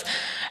signals.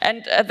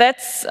 And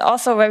that's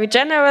also very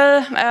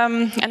general.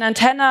 An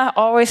antenna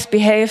always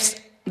behaves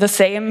the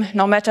same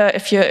no matter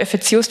if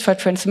it's used for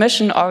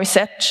transmission or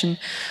reception.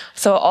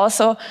 So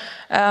also,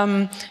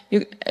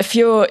 you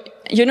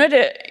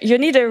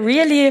need a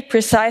really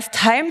precise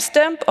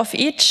timestamp of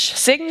each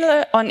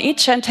signal on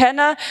each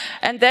antenna,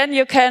 and then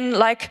you can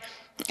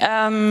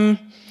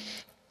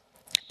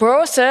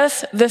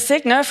process the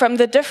signal from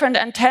the different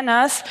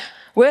antennas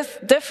with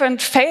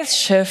different phase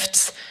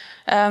shifts,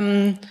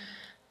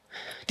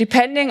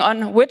 depending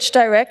on which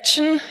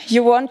direction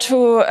you want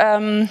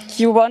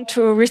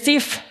to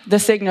receive the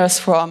signals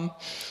from.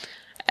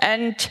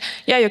 And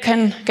yeah, you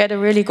can get a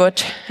really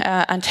good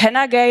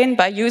antenna gain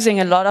by using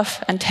a lot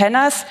of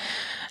antennas.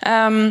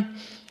 And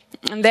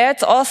there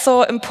it's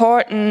also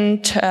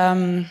important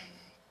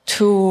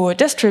to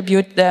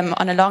distribute them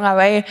on a long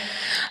array.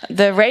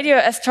 The radio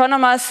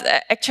astronomers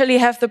actually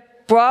have the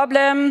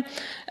problem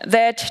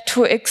that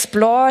to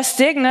explore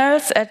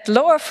signals at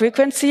lower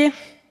frequency,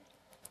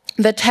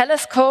 the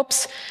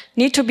telescopes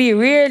need to be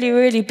really,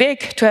 really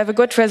big to have a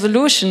good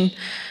resolution.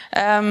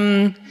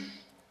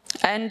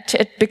 And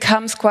it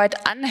becomes quite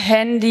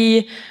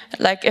unhandy,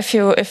 like if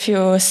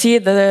you see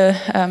the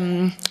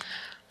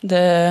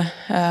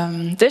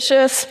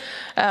dishes,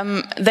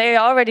 they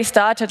already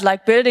started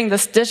building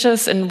these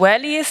dishes in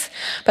valleys,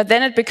 but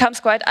then it becomes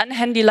quite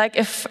unhandy, like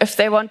if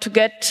they want to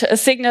get a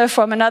signal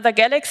from another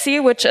galaxy,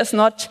 which is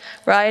not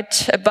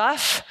right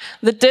above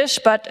the dish,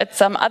 but at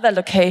some other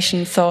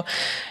location. So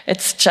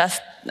it's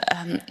just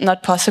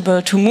not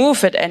possible to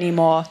move it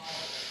anymore.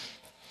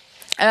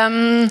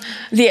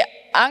 The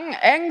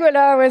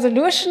angular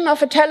resolution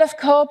of a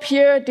telescope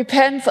here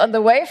depends on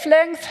the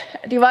wavelength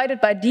divided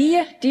by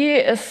d. d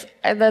is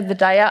either the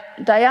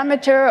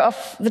diameter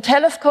of the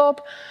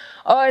telescope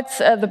or it's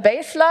the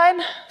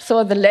baseline,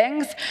 so the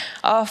length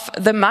of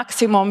the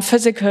maximum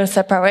physical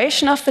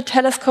separation of the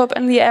telescope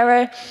in the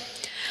array.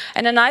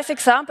 And a nice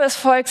example is,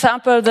 for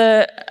example,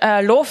 the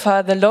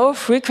LOFA, the low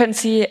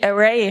frequency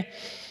array,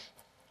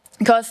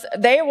 because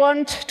they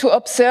want to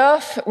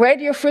observe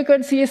radio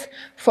frequencies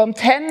from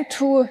 10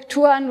 to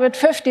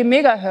 250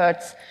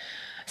 megahertz.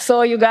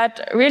 So you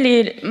got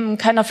really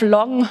kind of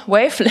long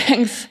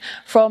wavelengths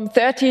from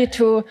 30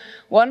 to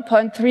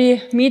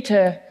 1.3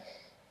 meter.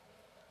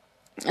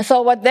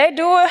 So what they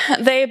do,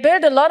 they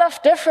build a lot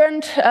of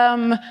different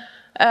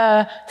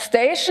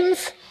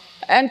stations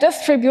and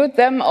distribute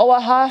them over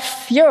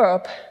half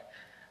Europe.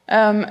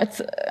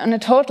 In a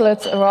total,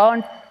 it's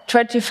around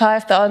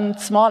 25,000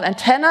 small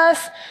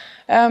antennas,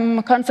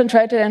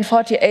 concentrated in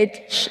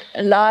 48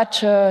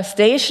 large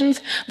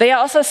stations. They are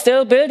also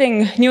still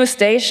building new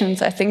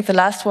stations. I think the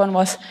last one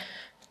was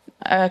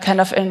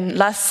in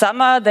last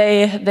summer.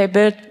 They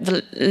built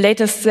the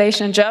latest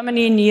station in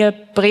Germany near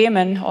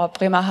Bremen or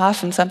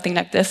Bremerhaven, something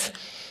like this.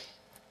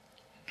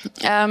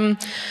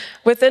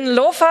 Within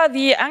LOFA,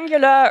 the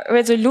angular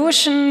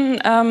resolution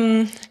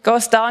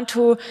goes down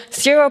to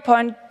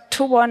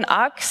 0.21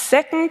 arc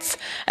seconds,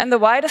 and the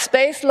widest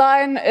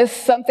baseline is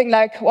something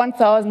like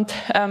 1,000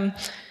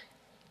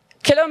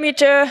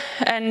 kilometer,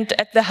 and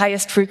at the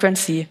highest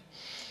frequency.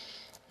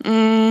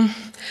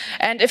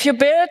 And if you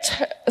build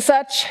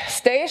such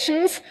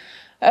stations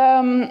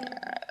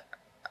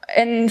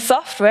in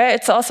software,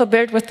 it's also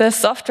built with the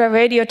software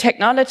radio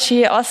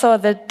technology. Also,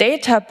 the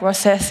data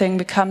processing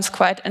becomes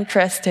quite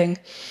interesting.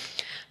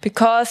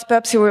 Because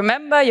perhaps you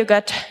remember, you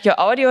got your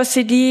audio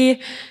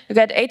CD, you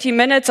get 80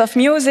 minutes of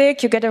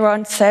music, you get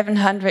around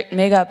 700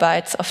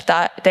 megabytes of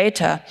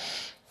data.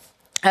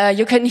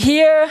 You can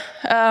hear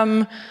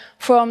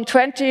from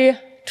 20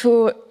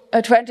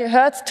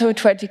 hertz to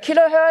 20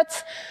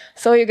 kilohertz,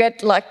 so you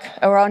get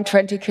around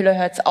 20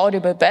 kilohertz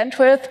audible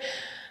bandwidth.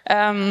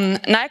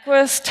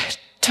 Nyquist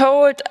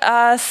told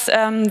us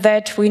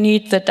that we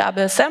need the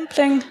double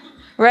sampling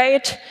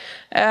rate,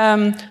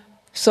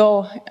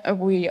 so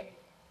we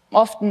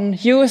often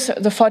use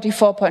the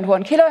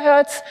 44.1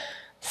 kilohertz,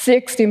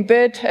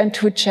 16-bit and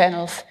 2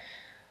 channels.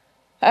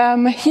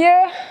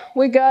 Here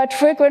we got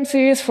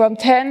frequencies from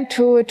 10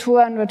 to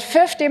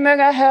 250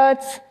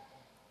 megahertz,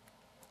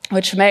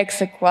 which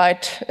makes a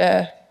quite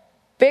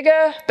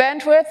bigger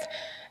bandwidth,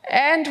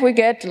 and we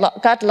got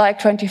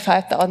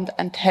 25,000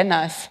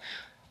 antennas,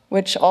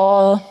 which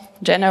all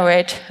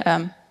generate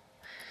a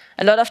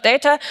lot of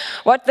data.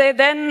 What they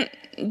then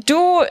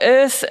do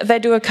is they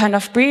do a kind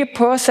of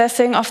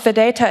pre-processing of the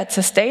data at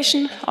the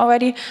station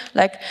already.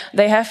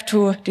 They have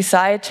to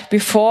decide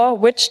before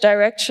which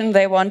direction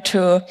they want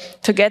to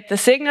get the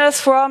signals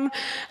from,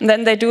 and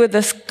then they do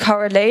this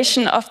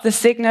correlation of the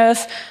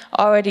signals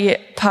already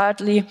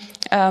partly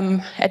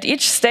at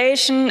each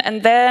station,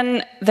 and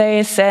then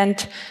they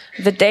send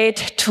the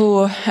data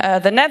to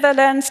the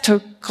Netherlands, to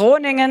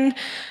Groningen,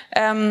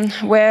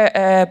 where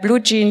a Blue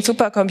Gene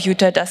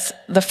supercomputer does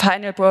the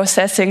final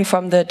processing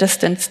from the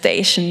distant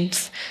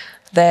stations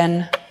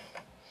then.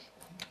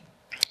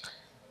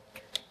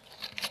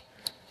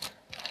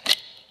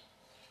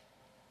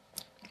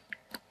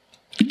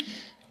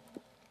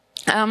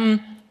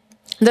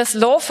 This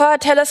LOFA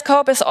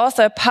telescope is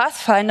also a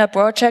pathfinder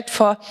project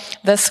for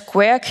the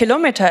square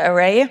kilometer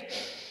array.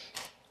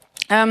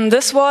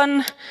 This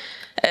one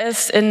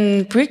is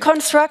in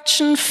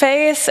pre-construction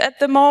phase at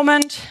the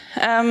moment.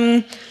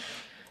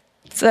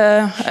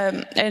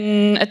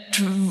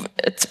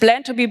 It's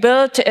planned to be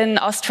built in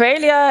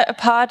Australia, a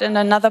part, and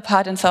another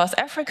part in South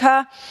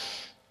Africa.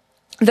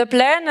 The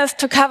plan is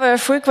to cover a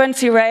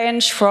frequency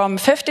range from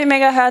 50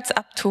 megahertz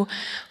up to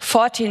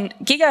 14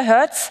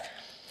 gigahertz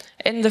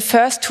in the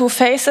first 2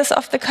 phases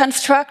of the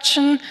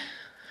construction.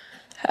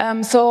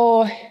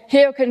 So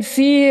here you can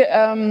see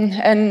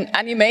an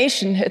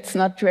animation, it's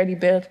not really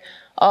built,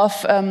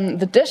 of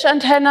the dish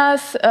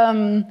antennas.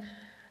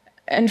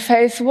 In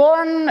phase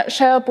 1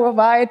 shall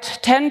provide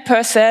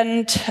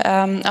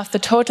 10% of the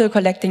total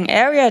collecting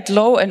area at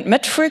low and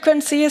mid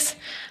frequencies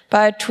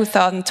by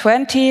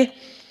 2020.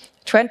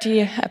 By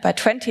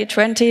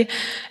 2020,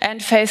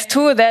 and phase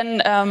 2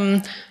 then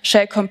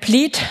shall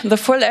complete the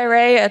full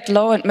array at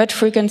low and mid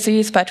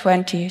frequencies by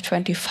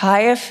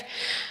 2025,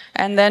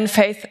 and then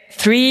phase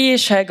 3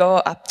 shall go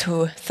up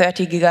to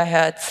 30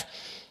 gigahertz.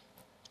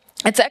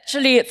 It's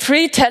actually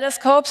 3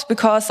 telescopes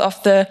because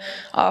of the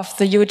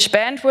huge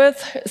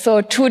bandwidth.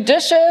 So 2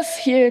 dishes.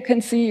 Here you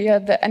can see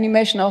the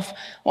animation of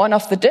one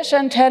of the dish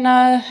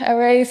antenna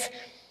arrays.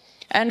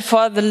 And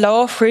for the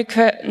low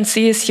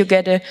frequencies, you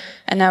get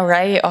an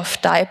array of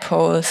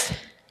dipoles.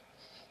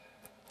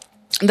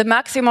 The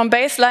maximum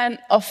baseline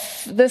of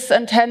this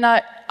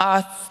antenna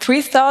are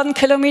 3,000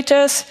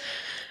 kilometers,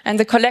 and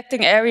the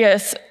collecting area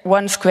is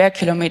 1 square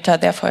kilometer,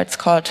 therefore it's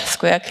called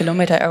square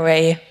kilometer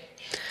array.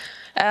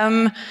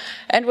 And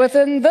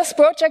within this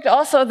project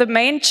also the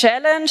main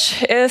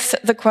challenge is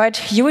the quite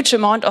huge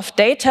amount of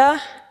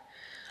data.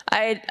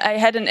 I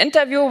had an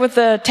interview with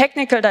the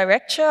technical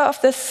director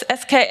of this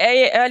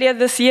SKA earlier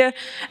this year,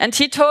 and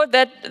he told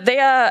that they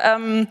are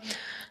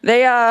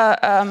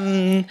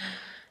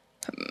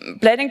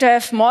planning to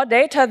have more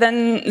data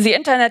than the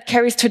internet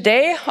carries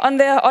today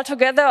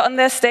altogether on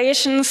their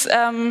stations.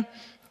 And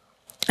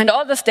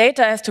all this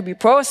data has to be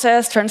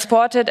processed,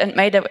 transported, and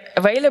made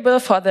available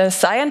for the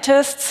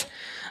scientists.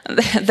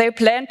 They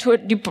plan to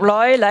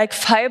deploy like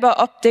fiber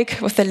optic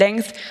with a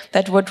length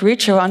that would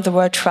reach around the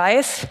world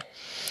twice.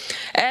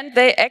 And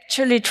they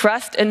actually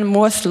trust in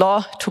Moore's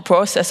law to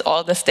process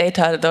all this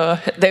data.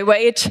 They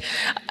wait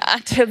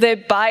until they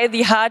buy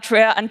the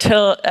hardware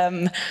until,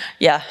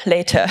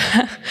 later,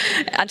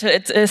 until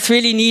it is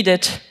really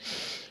needed.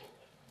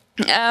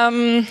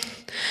 The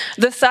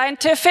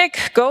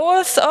scientific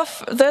goals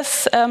of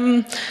this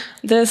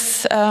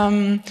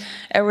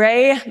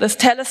array, this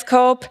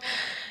telescope,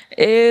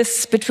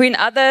 is, between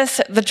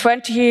others, the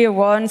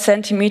 21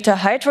 centimeter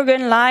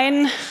hydrogen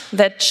line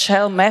that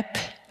shall map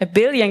 1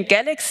 billion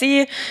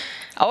galaxies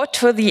out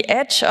to the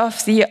edge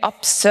of the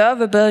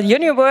observable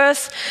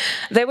universe.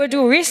 They will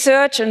do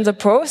research in the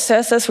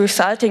processes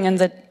resulting in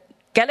the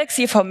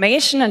galaxy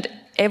formation, and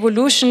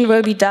evolution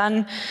will be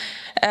done,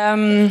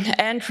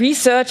 and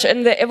research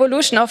in the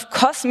evolution of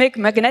cosmic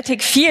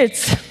magnetic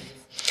fields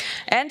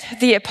and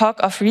the epoch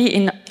of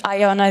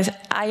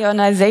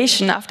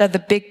reionization after the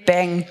Big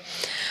Bang.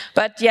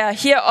 But yeah,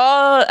 here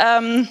all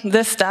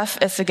this stuff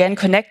is again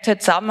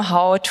connected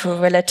somehow to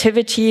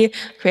relativity,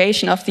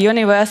 creation of the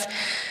universe.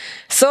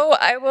 So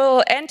I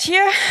will end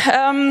here.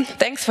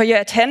 Thanks for your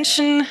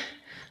attention.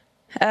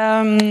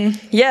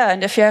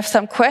 And if you have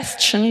some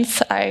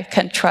questions, I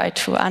can try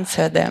to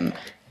answer them.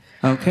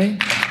 Okay.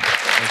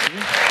 Thank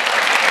you.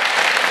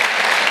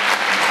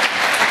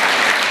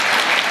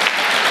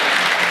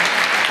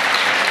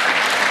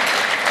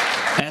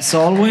 As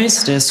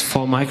always, there's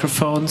 4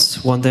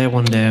 microphones, one there,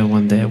 one there,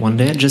 one there, one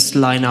there. Just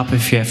line up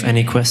if you have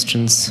any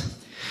questions.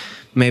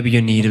 Maybe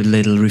you need a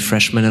little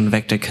refreshment on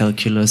vector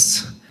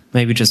calculus.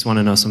 Maybe just want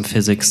to know some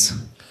physics.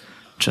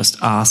 Just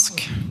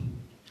ask.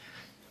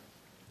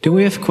 Do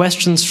we have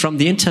questions from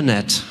the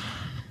internet?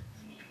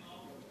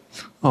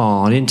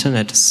 Oh, the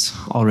internet is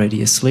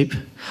already asleep.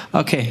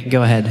 Okay,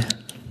 go ahead.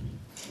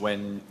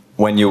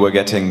 When you were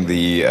getting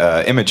the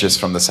images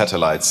from the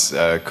satellites,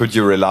 could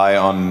you rely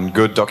on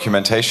good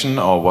documentation,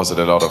 or was it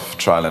a lot of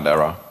trial and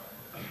error?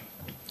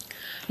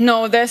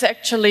 No, there's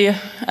actually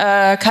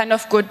kind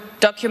of good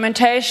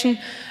documentation.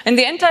 In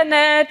the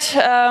internet,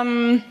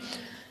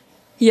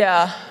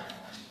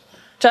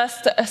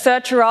 just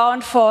search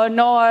around for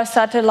NOAA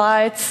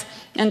satellites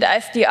and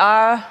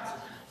SDR.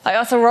 I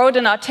also wrote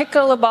an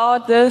article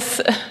about this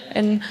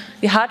in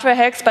the Hardware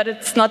Hacks, but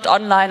it's not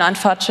online,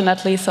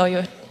 unfortunately, so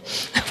you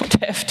would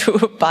have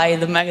to buy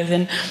the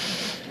magazine.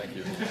 Thank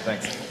you.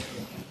 Thanks.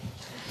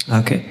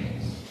 Okay.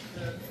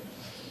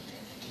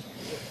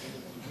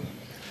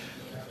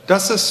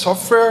 Does the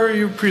software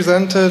you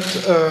presented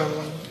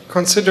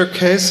consider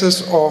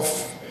cases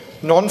of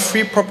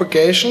non-free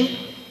propagation?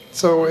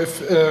 So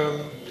if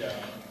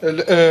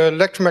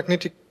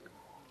electromagnetic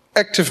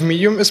active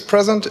medium is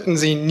present in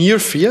the near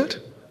field?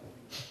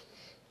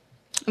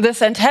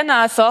 This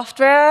antenna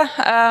software,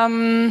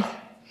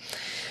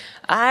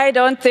 I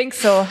don't think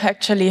so,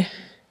 actually.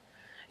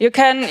 You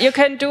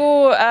can do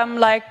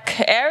like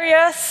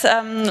areas,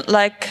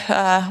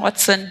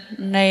 what's the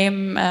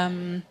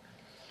name?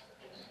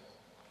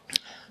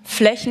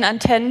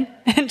 Flächenantennen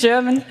in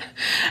German.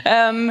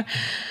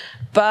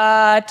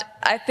 but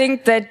I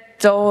think it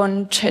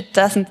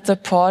doesn't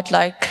support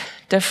like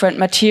different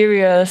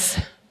materials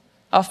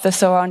of the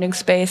surrounding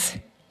space.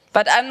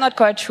 But I'm not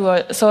quite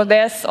sure. So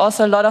there's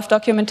also a lot of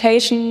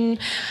documentation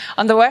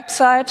on the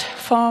website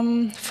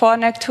from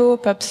Fornec too.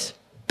 Perhaps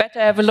better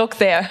have a look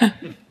there.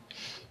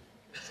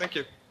 Thank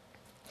you.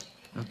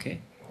 Okay.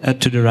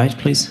 To the right,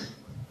 please.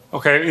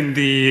 Okay, in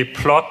the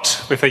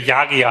plot with the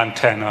Yagi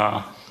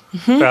antenna,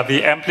 where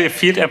the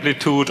field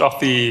amplitude of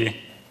the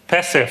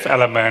passive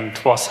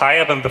element was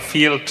higher than the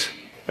field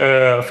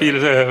of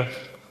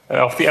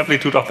the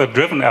amplitude of the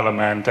driven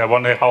element. I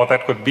wonder how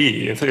that could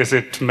be. Is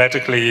it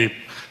magically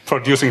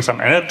producing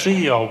some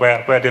energy, or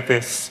where did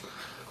this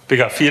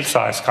bigger field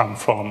size come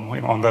from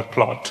on that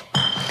plot?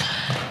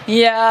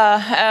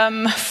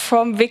 Yeah,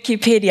 from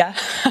Wikipedia.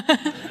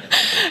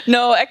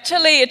 No,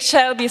 actually it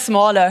shall be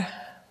smaller,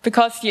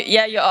 because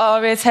you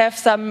always have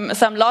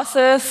some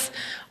losses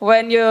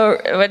when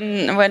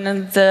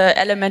the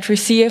element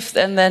receives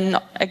and then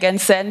again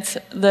sends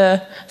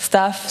the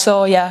stuff.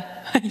 So yeah,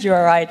 you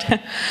are right.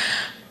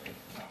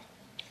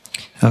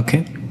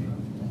 Okay.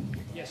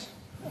 Yes.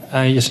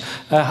 Yes.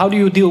 How do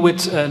you deal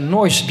with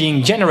noise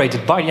being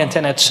generated by the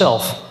antenna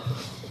itself?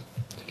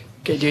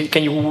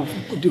 Can you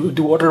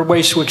do other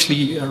ways to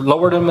actually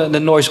lower the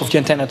noise of the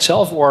antenna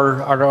itself,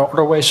 or are there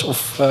other ways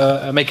of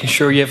making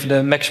sure you have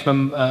the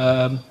maximum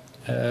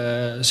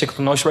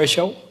signal-to-noise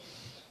ratio?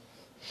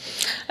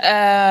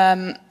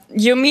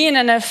 You mean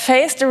in a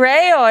phased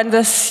array or in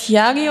this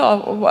Yagi,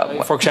 or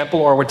what? For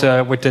example, or with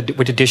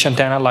the dish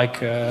antenna,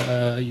 like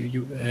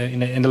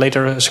in the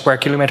later square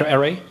kilometer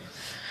array?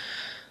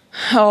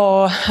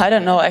 Oh, I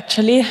don't know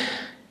actually.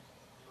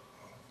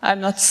 I'm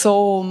not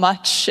so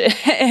much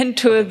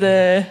into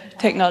the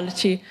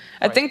technology.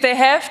 I think they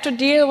have to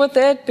deal with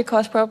it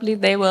because probably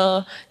they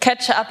will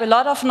catch up a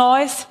lot of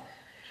noise.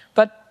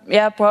 But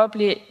yeah,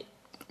 probably,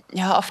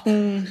 yeah,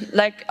 often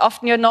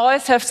your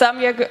noise have some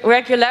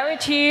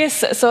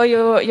regularities, so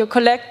you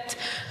collect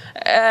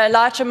a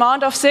large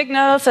amount of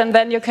signals and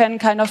then you can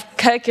kind of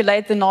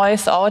calculate the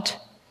noise out.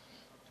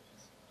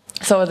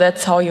 So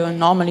that's how you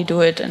normally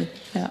do it. And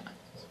yeah.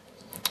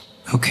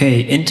 Okay,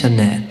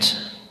 internet.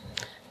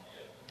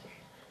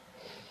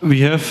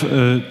 We have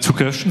two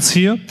questions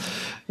here.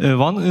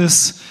 One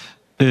is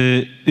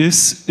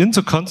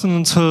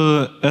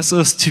intercontinental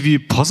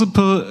SSTV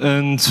possible?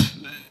 And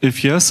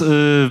if yes,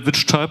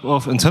 which type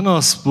of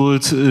antennas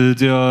would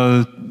they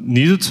are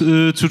needed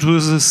to do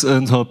this,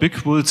 and how big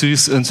will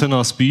these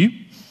antennas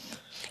be?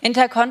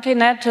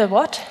 Intercontinental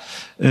what?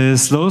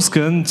 Slow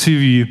scan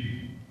TV.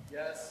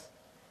 Yes.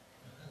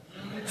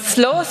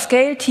 Slow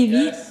scale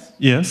TV?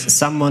 Yes.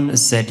 Someone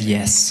said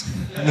yes.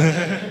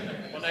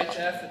 On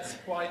HF, it's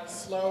quite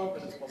slow,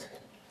 but it's possible.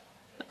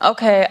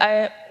 Okay,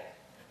 I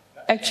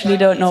actually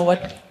don't know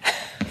what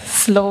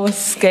slow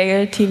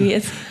scale TV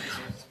is.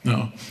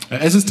 No.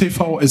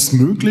 SSTV ist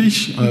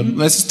möglich.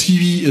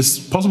 SSTV is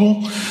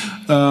possible.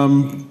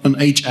 An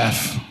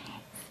HF.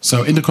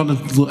 So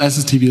intercontinental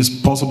SSTV is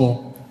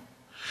possible.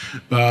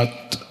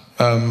 But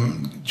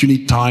you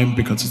need time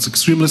because it's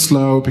extremely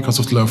slow because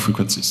of the low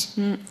frequencies.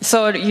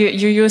 So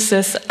you use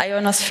this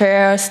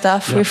ionosphere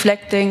stuff, Yeah.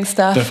 reflecting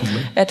stuff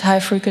Definitely. at high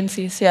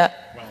frequencies, yeah.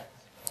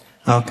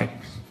 Okay.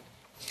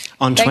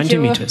 On Thank 20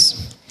 you.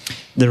 meters.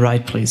 The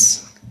right,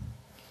 please.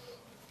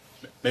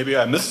 Maybe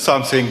I missed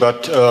something,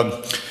 but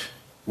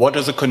what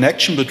is the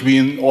connection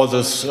between all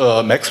this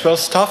Maxwell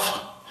stuff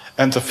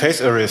and the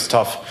phase array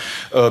stuff?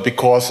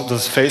 Because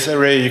this phase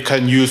array you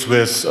can use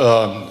with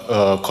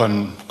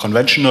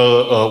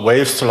conventional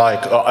waves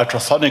like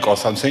ultrasonic or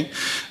something.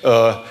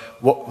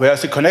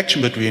 Where's the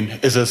connection between?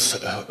 Is this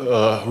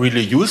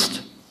really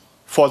used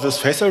for this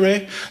phase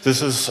array?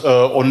 This is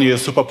only a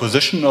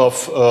superposition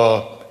of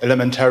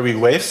elementary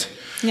waves.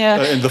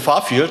 Yeah. In the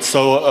far field,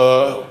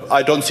 so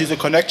I don't see the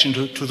connection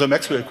to the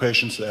Maxwell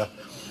equations there.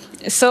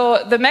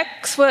 So the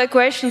Maxwell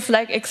equations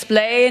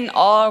explain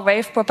all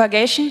wave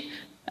propagation.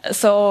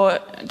 So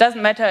it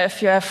doesn't matter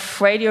if you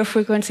have radio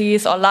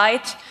frequencies or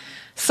light.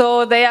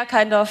 So they are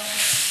kind of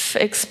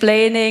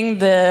explaining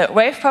the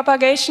wave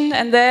propagation,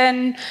 and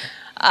then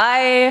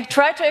I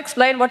try to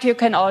explain what you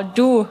can all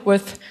do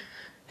with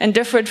in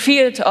different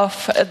fields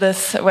of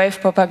this wave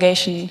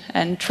propagation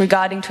and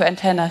regarding to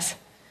antennas.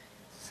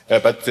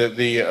 But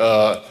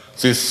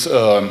this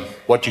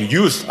what you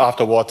use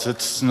afterwards,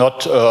 it's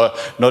not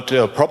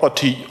a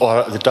property,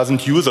 or it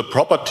doesn't use a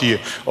property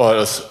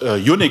or a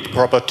unique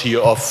property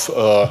of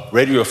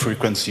radio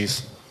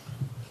frequencies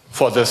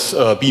for this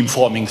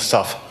beam-forming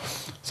stuff.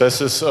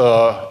 This is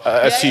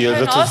I see. You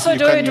can also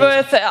do it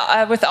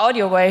with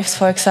audio waves,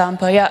 for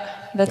example. Yeah,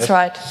 that's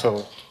right.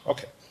 So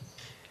okay.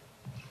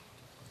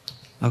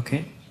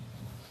 Okay.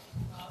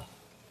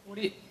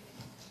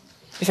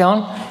 Is it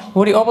on?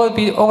 Would it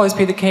always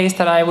be the case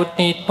that I would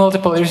need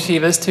multiple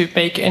receivers to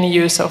make any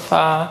use of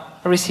a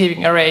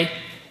receiving array?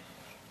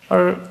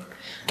 Or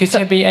could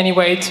there be any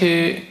way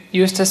to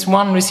use just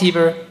one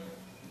receiver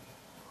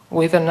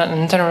with an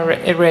antenna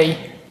array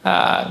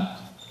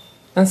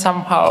and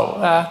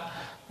somehow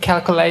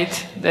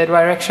calculate the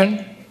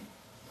direction?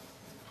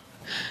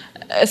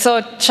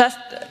 so just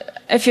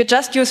if you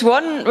just use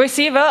one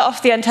receiver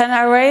of the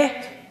antenna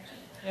array,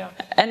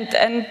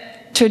 and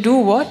to do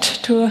what?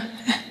 To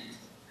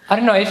I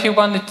don't know if you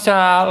wanted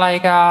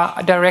like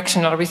a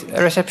directional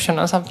reception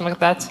or something like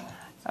that.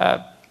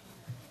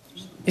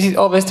 Is it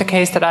always the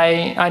case that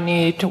I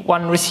need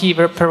one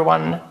receiver per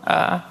one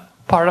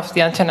part of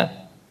the antenna?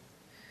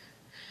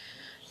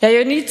 Yeah,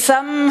 you need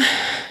some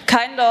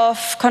kind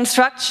of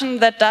construction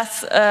that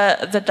does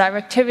the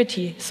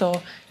directivity.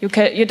 So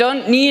you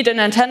don't need an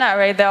antenna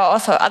array. There are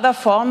also other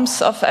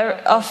forms of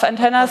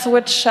antennas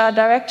which are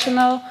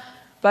directional.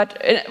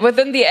 But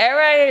within the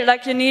array,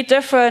 like you need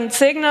different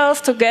signals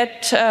to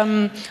get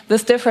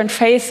these different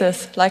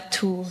phases, like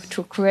to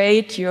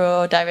create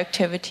your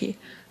directivity.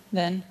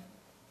 Then.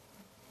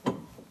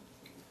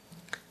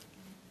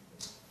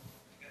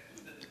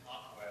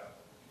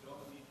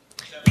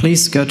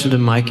 Please go to the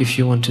mic if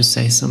you want to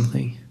say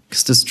something,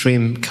 because the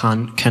stream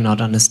cannot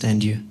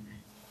understand you.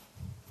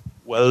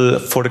 Well,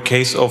 for the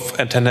case of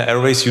antenna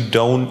arrays, you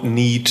don't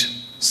need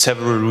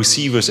several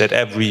receivers at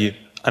every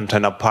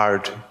antenna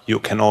part. You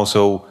can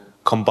also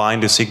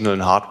combine the signal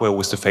and hardware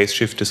with the phase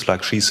shifters,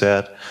 like she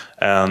said.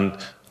 And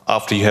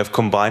after you have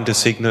combined the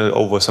signal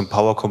over some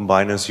power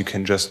combiners, you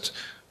can just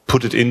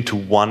put it into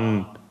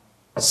one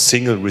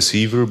single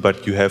receiver,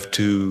 but you have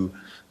to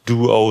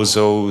do all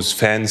those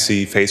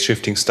fancy phase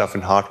shifting stuff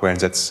in hardware,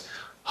 and that's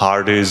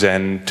harder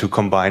than to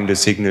combine the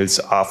signals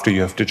after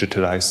you have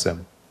digitalized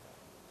them.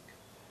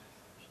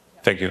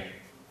 Thank you.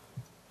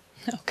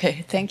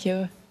 Okay, thank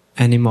you.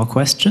 Any more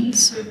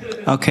questions?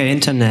 Okay,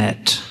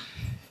 internet.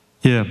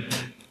 Yeah,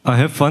 I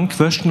have one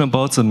question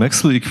about the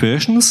Maxwell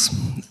equations.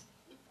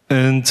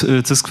 And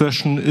this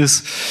question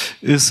is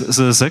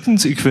the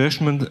second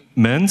equation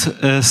meant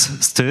as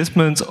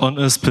statement on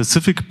a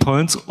specific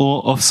point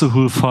or of the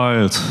whole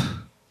field?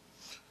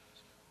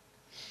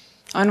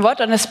 On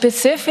what? On a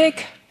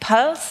specific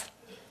pulse?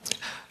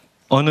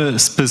 On a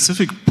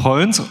specific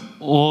point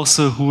or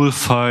the whole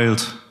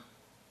field?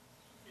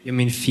 You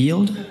mean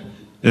field?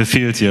 A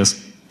field,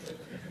 yes.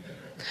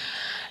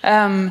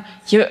 It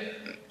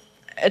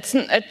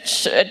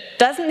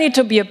doesn't need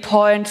to be a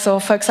point. So,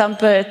 for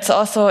example, it's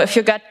also if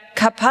you got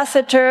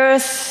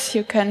capacitors,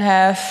 you can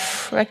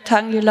have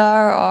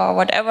rectangular or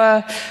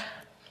whatever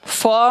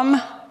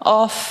form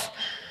of.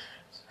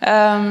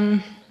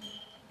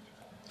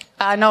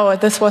 No,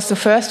 this was the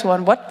first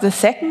one. What, the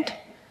second?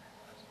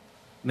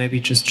 Maybe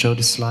just show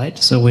the slide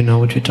so we know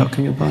what you're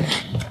talking about.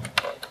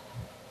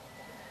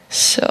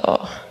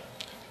 So.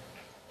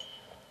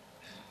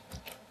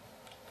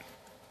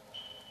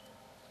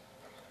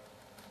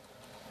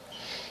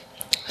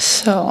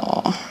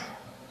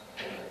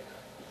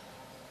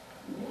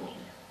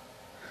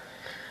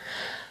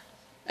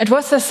 It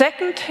was the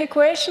second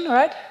equation,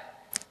 right?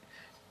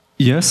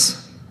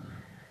 Yes.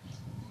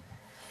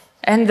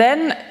 And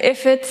then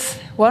if it's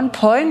one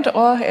point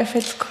or if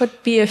it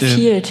could be a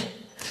field.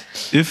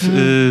 If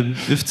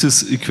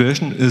this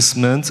equation is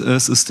meant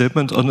as a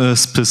statement on a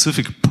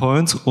specific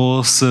point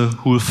or the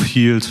whole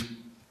field.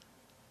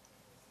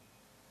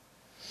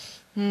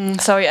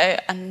 Sorry, I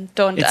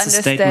don't understand. It's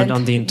a statement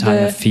on the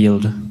entire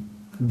field.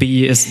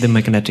 B is the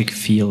magnetic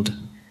field,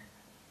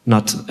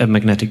 not a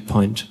magnetic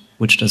point,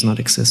 which does not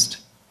exist.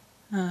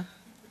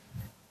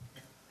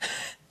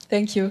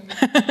 Thank you.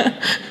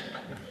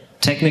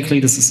 Technically,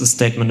 this is a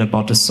statement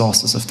about the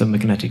sources of the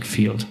magnetic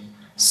field.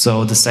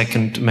 So the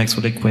second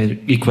Maxwell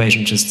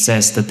equation just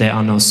says that there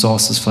are no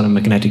sources for the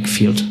magnetic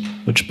field,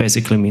 which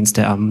basically means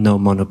there are no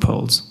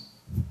monopoles.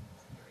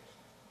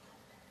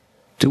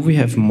 Do we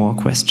have more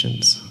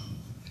questions?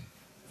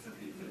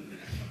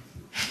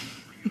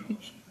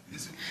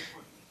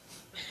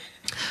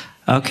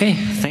 Okay,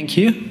 thank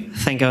you.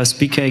 Thank our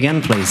speaker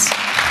again, please.